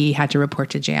before he had to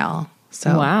report to jail.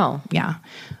 So, wow. Yeah.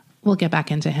 We'll get back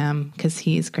into him because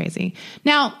he's crazy.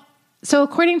 Now, so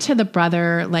according to the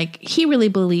brother, like he really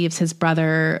believes his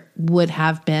brother would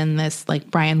have been this like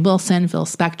Brian Wilson, Phil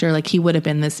Spector, like he would have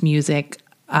been this music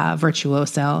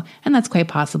virtuoso. And that's quite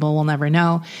possible. We'll never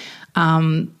know.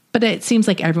 But it seems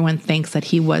like everyone thinks that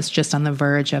he was just on the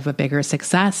verge of a bigger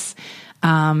success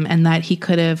and that he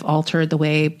could have altered the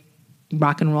way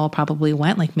rock and roll probably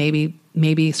went, like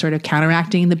maybe sort of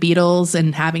counteracting the Beatles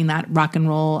and having that rock and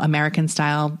roll American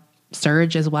style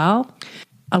surge as well.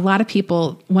 A lot of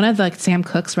people, one of the Sam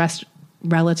Cooke's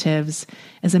relatives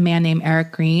is a man named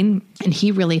Eric Green, and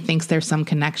he really thinks there's some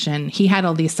connection. He had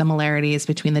all these similarities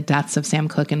between the deaths of Sam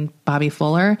Cooke and Bobby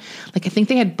Fuller. Like, I think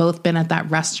they had both been at that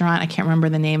restaurant. I can't remember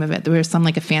the name of it. There was some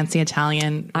like a fancy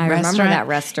Italian restaurant. I remember that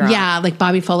restaurant. Yeah, like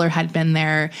Bobby Fuller had been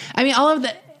there. I mean, all of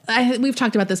the, we've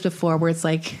talked about this before where it's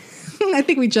like, I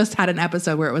think we just had an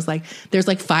episode where it was like, there's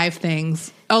like 5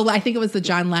 things. Oh, I think it was the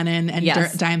John Lennon and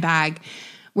Dime Bag,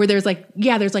 where there's like,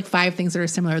 there's like 5 things that are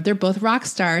similar. They're both rock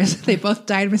stars. They both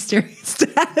died mysterious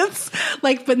deaths.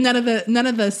 Like, but none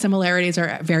of the similarities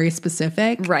are very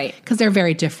specific. Right. Because they're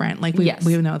very different. Like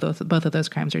we know both of those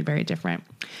crimes are very different.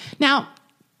 Now,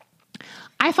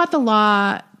 I thought The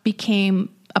Law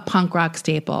became a punk rock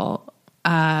staple.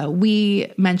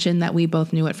 We mentioned that we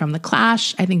both knew it from The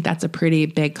Clash. I think that's a pretty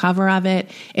big cover of it.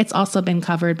 It's also been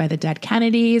covered by the Dead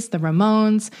Kennedys, the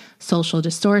Ramones, Social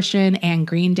Distortion, and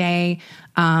Green Day.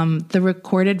 The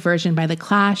recorded version by The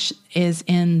Clash is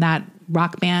in that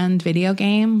Rock Band video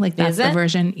game. Like, that's the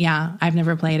version. Yeah, I've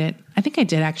never played it. I think I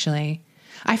did, actually.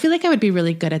 I feel like I would be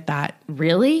really good at that.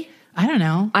 Really? I don't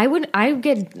know. I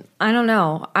don't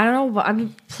know.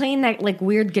 I'm playing that like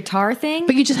weird guitar thing.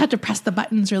 But you just have to press the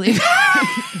buttons really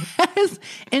fast.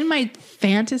 In my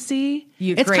fantasy,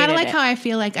 it's kind of like how I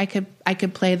feel like I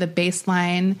could play the bass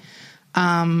line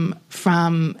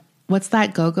from, what's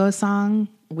that Go-Go song?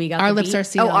 We got Our Lips Are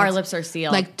Sealed. Oh, Our Lips Are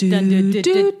Sealed. Like do do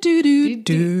do do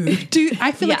do.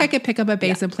 I feel like I could pick up a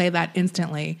bass and play that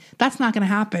instantly. That's not going to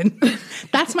happen.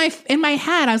 That's in my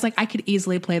head. I was like, I could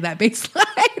easily play that bass line.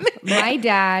 My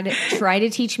dad tried to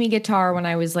teach me guitar when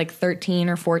I was like 13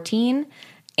 or 14,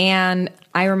 and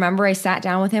I remember I sat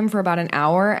down with him for about an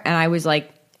hour, and I was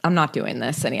like, I'm not doing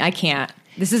this. I can't.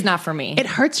 This is not for me. It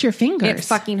hurts your fingers. It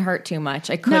fucking hurt too much.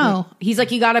 I couldn't. No. He's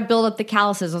like, you got to build up the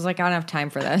calluses. I was like, I don't have time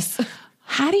for this.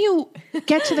 How do you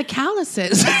get to the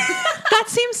calluses? That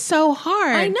seems so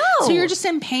hard. I know. So you're just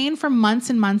in pain for months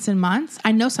and months and months?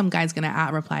 I know some guy's going to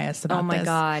reply us about this. Oh my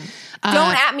God.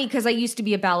 Don't at me, because I used to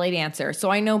be a ballet dancer, so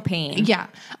I know pain. Yeah.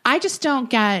 I just don't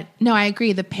get, no, I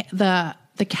agree. The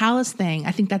callus thing,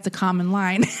 I think that's a common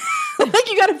line. Like,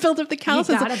 you got to build up the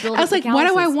calluses. I was like, what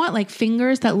do I want? Like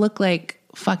fingers that look like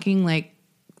fucking like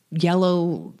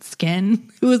yellow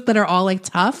skin that are all like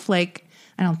tough? Like,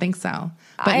 I don't think so.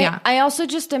 But I also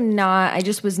just am not, I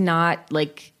just was not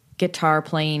like guitar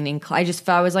playing. I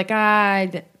was like,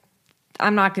 I'm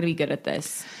not going to be good at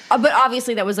this. But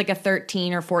obviously that was like a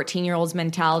 13 or 14-year-old's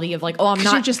mentality of like, oh, I'm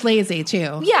not. You're just lazy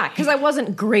too. Yeah, because I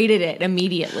wasn't great at it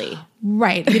immediately.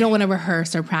 Right. You don't want to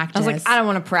rehearse or practice. I was like, I don't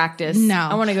want to practice. No.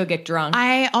 I want to go get drunk.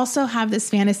 I also have this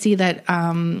fantasy that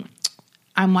I'm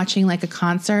watching like a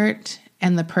concert,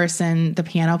 and the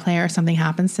piano player, something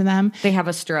happens to them. They have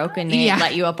a stroke and they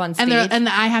let you up on stage. And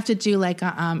I have to do like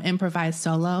a improvised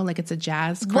solo, like it's a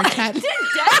jazz quartet.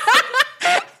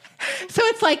 So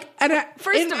it's like,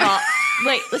 first of all,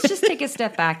 wait, let's just take a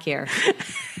step back here.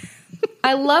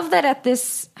 I love that at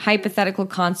this hypothetical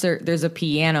concert, there's a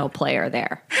piano player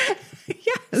there.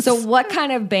 Yes. So what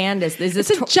kind of band is this?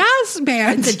 It's a jazz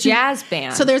band. It's a jazz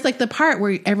band. So there's like the part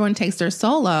where everyone takes their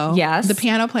solo. Yes. The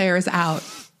piano player is out.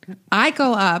 I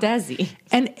go up. Desi.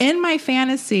 And in my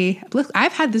fantasy, look,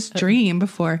 I've had this dream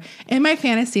before. In my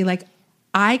fantasy, like,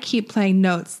 I keep playing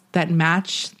notes that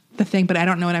match the thing, but I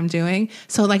don't know what I'm doing.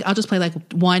 So like, I'll just play like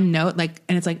one note, like,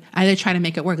 and it's like, I try to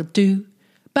make it work. Do,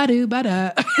 ba-do,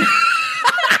 ba-da.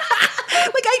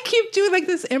 Like, I keep doing like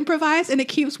this improvise and it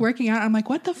keeps working out. I'm like,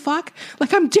 what the fuck?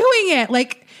 Like, I'm doing it.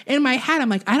 Like, in my head, I'm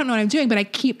like, I don't know what I'm doing, but I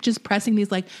keep just pressing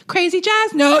these like crazy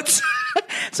jazz notes.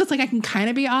 So it's like I can kind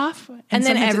of be off. And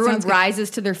then everyone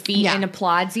rises to their feet and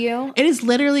applauds you. It is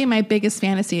literally my biggest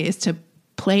fantasy is to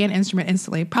play an instrument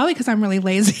instantly. Probably because I'm really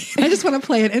lazy. I just want to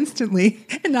play it instantly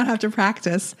and not have to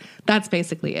practice. That's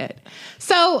basically it.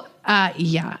 So,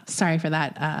 sorry for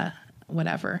that.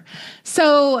 Whatever.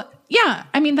 So, yeah,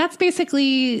 I mean, that's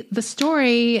basically the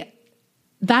story.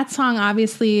 That song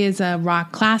obviously is a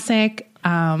rock classic.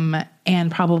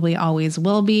 And probably always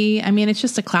will be. I mean, it's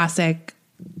just a classic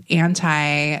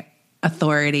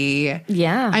anti-authority.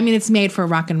 Yeah. I mean, it's made for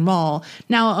rock and roll.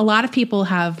 Now, a lot of people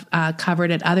have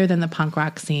covered it other than the punk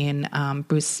rock scene.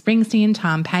 Bruce Springsteen,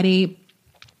 Tom Petty.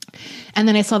 And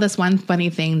then I saw this one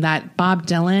funny thing that Bob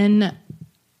Dylan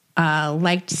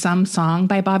liked some song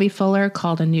by Bobby Fuller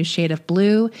called A New Shade of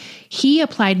Blue. He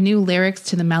applied new lyrics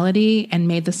to the melody and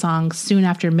made the song Soon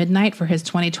After Midnight for his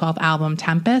 2012 album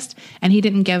Tempest, and he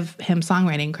didn't give him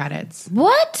songwriting credits.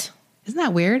 What? Isn't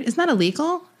that weird? Isn't that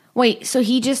illegal? Wait, so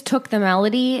he just took the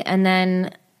melody and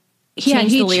then he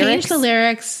changed changed the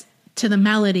lyrics to the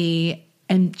melody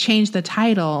and changed the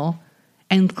title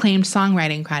and claimed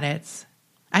songwriting credits.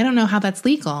 I don't know how that's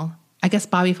legal. I guess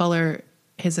Bobby Fuller,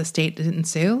 his estate didn't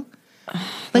sue.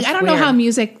 Like, I don't know how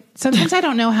music, sometimes I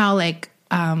don't know how like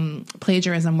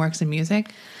plagiarism works in music.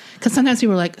 Because sometimes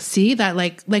people are like, see that,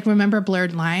 like remember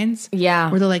Blurred Lines?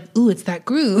 Yeah. Where they're like, ooh, it's that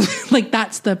groove. Like,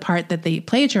 that's the part that they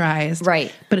plagiarized.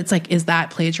 Right. But it's like, is that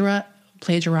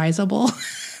plagiarizable?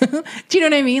 Do you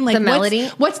know what I mean? Like, the melody?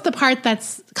 What's the part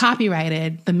that's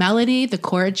copyrighted? The melody, the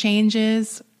chord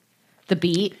changes, the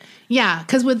beat. Yeah,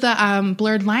 because with the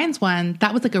Blurred Lines one,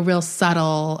 that was like a real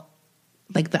subtle,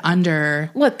 like the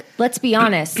under. Look, let's be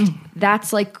honest.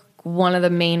 That's like one of the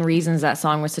main reasons that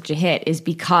song was such a hit is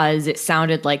because it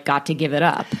sounded like Got to Give It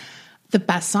Up. The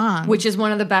best song. Which is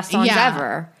one of the best songs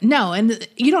ever. No, and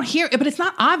you don't hear it, but it's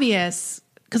not obvious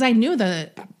because I knew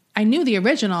the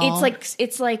original. It's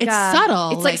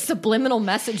subtle. It's like subliminal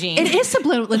messaging. It is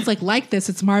subliminal. It's like this.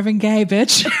 It's Marvin Gaye,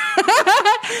 bitch.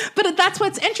 But that's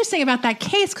what's interesting about that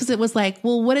case because it was like,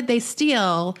 well, what did they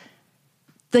steal?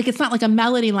 Like, it's not like a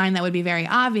melody line that would be very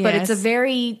obvious. But it's a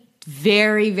very,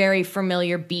 very, very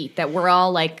familiar beat that we're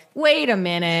all like, wait a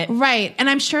minute. Right. And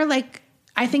I'm sure, like,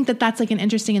 I think that that's like an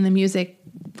interesting in the music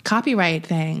copyright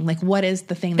thing. Like, what is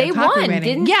the thing they they're copywriting? Won,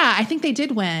 didn't Yeah, I think they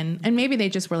did win. And maybe they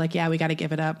just were like, yeah, we got to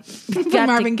give it up. Got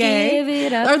Marvin to Gaye. give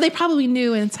it up. Or they probably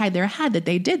knew inside their head that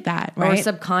they did that, right? Or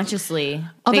subconsciously.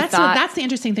 Oh, that's the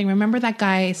interesting thing. Remember that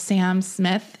guy, Sam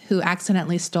Smith, who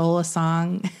accidentally stole a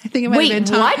song? I think it might have been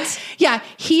Tom. What? Yeah,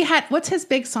 he had, what's his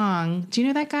big song? Do you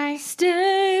know that guy?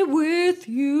 Stay with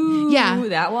you. Yeah.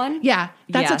 That one? Yeah,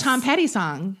 that's Yes. a Tom Petty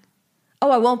song. Oh,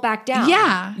 I Won't Back Down.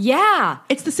 Yeah. Yeah.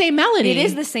 It's the same melody. It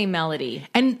is the same melody.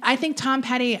 And I think Tom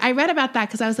Petty, I read about that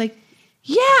because I was like,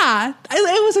 yeah.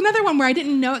 It was another one where I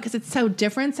didn't know it because it's so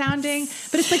different sounding,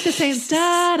 but it's like the same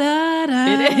da da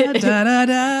da da da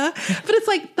da. But it's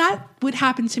like that would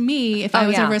happen to me if I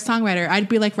was ever a songwriter. I'd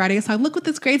be like writing a song, look what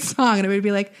this great song, and it would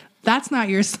be like, that's not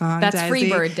your song. That's Desi.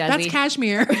 Freebird, Desi. That's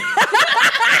Kashmir.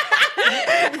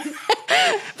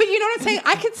 But you know what I'm saying?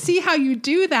 I could see how you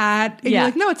do that. And you're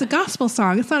like, no, it's a gospel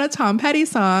song. It's not a Tom Petty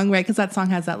song, right? Because that song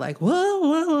has that like, whoa,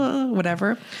 whoa, whoa,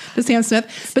 whatever, the Sam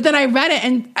Smith. But then I read it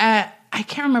and I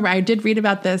can't remember. I did read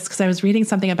about this because I was reading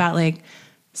something about like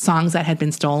songs that had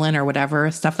been stolen or whatever,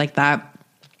 stuff like that.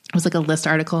 It was like a list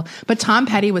article. But Tom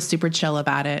Petty was super chill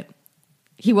about it.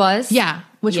 He was? Yeah.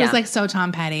 Which was like so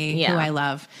Tom Petty, who I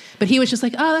love. But he was just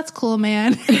like, oh, that's cool,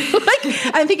 man. Like,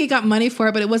 I think he got money for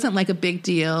it, but it wasn't like a big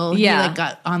deal. Yeah. He like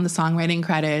got on the songwriting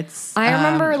credits. I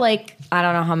remember like, I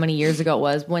don't know how many years ago it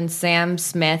was when Sam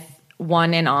Smith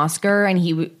won an Oscar and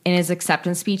he, in his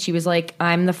acceptance speech, he was like,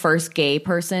 I'm the first gay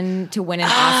person to win an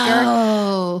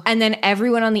Oscar. And then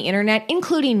everyone on the internet,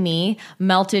 including me,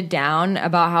 melted down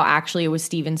about how actually it was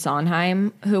Stephen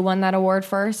Sondheim who won that award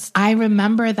first. I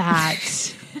remember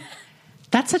that.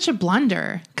 That's such a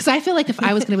blunder. Because I feel like if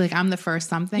I was going to be like, I'm the first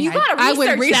something, I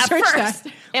would research that.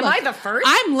 Am I the first?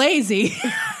 I'm lazy.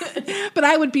 But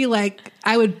I would be like,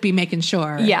 I would be making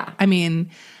sure. Yeah. I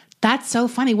mean, that's so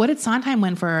funny. What did Sondheim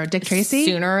win for? Dick Tracy?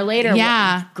 Sooner or Later.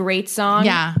 Yeah. Great song.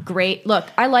 Yeah. Great. Look,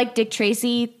 I like Dick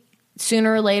Tracy.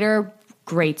 Sooner or Later,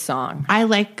 great song. I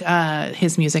like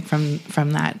his music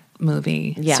from that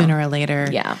movie. Yeah. Sooner or Later.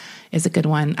 Yeah. Is a good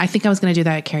one. I think I was going to do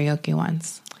that at karaoke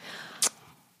once.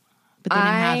 But they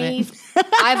didn't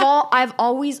have it. I've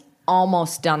always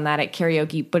almost done that at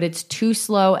karaoke, but it's too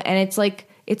slow and it's like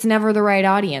it's never the right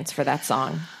audience for that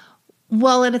song.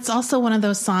 Well, and it's also one of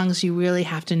those songs you really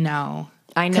have to know.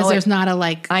 I know because there's not a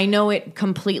like. I know it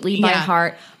completely by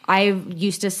heart. I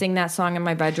used to sing that song in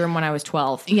my bedroom when I was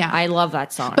 12. Yeah, I love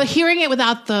that song. But hearing it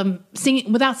without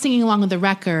singing along with the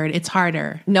record, it's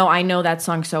harder. No, I know that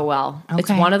song so well. Okay. It's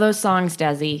one of those songs,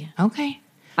 Desi. Okay.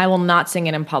 I will not sing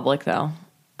it in public though.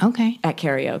 Okay. At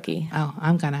karaoke. Oh,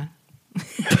 I'm gonna.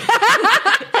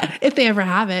 If they ever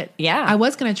have it. Yeah. I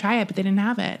was gonna try it, but they didn't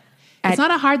have it. It's not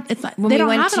a hard. It's not. They don't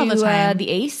have it all the time. The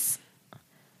Ace.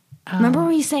 Remember when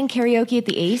we sang karaoke at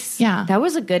the Ace? Yeah. That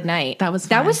was a good night. That was fun.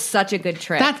 That was such a good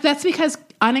trip. That's because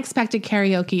unexpected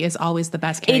karaoke is always the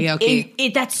best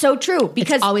karaoke. That's so true.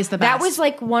 Because it's always the best. That was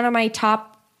like one of my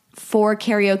top 4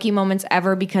 karaoke moments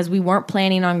ever because we weren't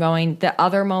planning on going. The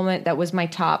other moment that was my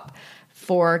top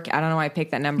 4, I don't know why I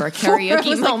picked that number,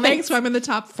 karaoke moment. Like, thanks, so I'm in the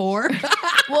top 4.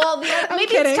 Well,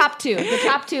 maybe it's top 2. The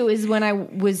top 2 is when I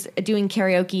was doing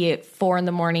karaoke at 4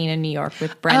 a.m. in New York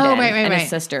with Brendan and his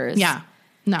sisters. Yeah.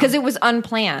 No. Because it was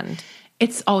unplanned.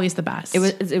 It's always the best. It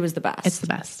was the best. It's the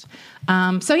best.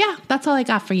 So yeah, that's all I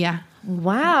got for you.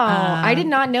 Wow. I did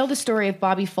not know the story of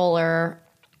Bobby Fuller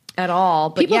at all.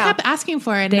 But people yeah, kept asking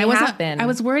for it. They And have been. I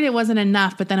was worried it wasn't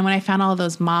enough. But then when I found all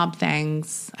those mob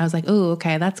things, I was like, oh,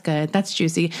 okay, that's good. That's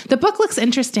juicy. The book looks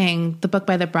interesting, the book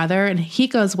by the brother. And he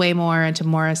goes way more into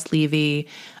Morris Levy.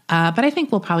 But I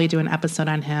think we'll probably do an episode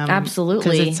on him.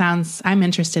 Absolutely. Because it sounds, I'm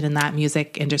interested in that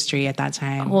music industry at that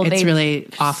time. Well, it's really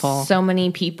awful. So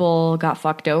many people got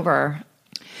fucked over.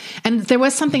 And there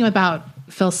was something about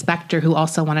Phil Spector, who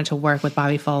also wanted to work with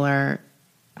Bobby Fuller,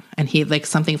 and he, like,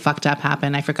 something fucked up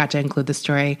happened. I forgot to include the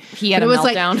story. He had a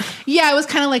meltdown. Like, yeah, it was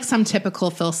kind of like some typical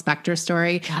Phil Spector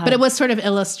story. God. But it was sort of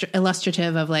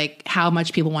illustrative of, like, how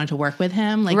much people wanted to work with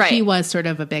him. Like, he was sort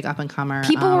of a big up-and-comer.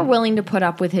 People were willing to put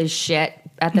up with his shit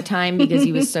at the time because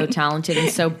he was so talented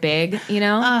and so big, you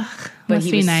know? But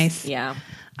must be nice. Yeah.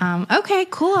 Okay,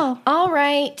 cool. All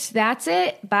right. That's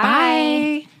it. Bye.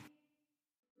 Bye.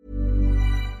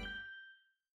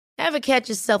 Ever catch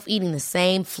yourself eating the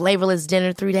same flavorless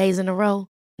dinner 3 days in a row?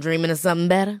 Dreaming of something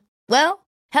better? Well,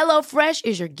 HelloFresh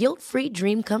is your guilt-free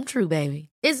dream come true, baby.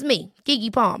 It's me,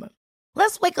 Keke Palmer.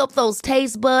 Let's wake up those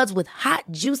taste buds with hot,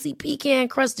 juicy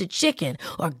pecan-crusted chicken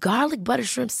or garlic butter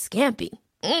shrimp scampi.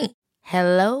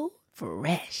 Hello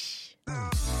Fresh.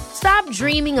 Stop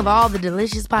dreaming of all the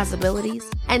delicious possibilities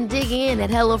and dig in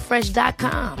at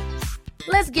HelloFresh.com.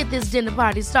 Let's get this dinner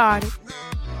party started.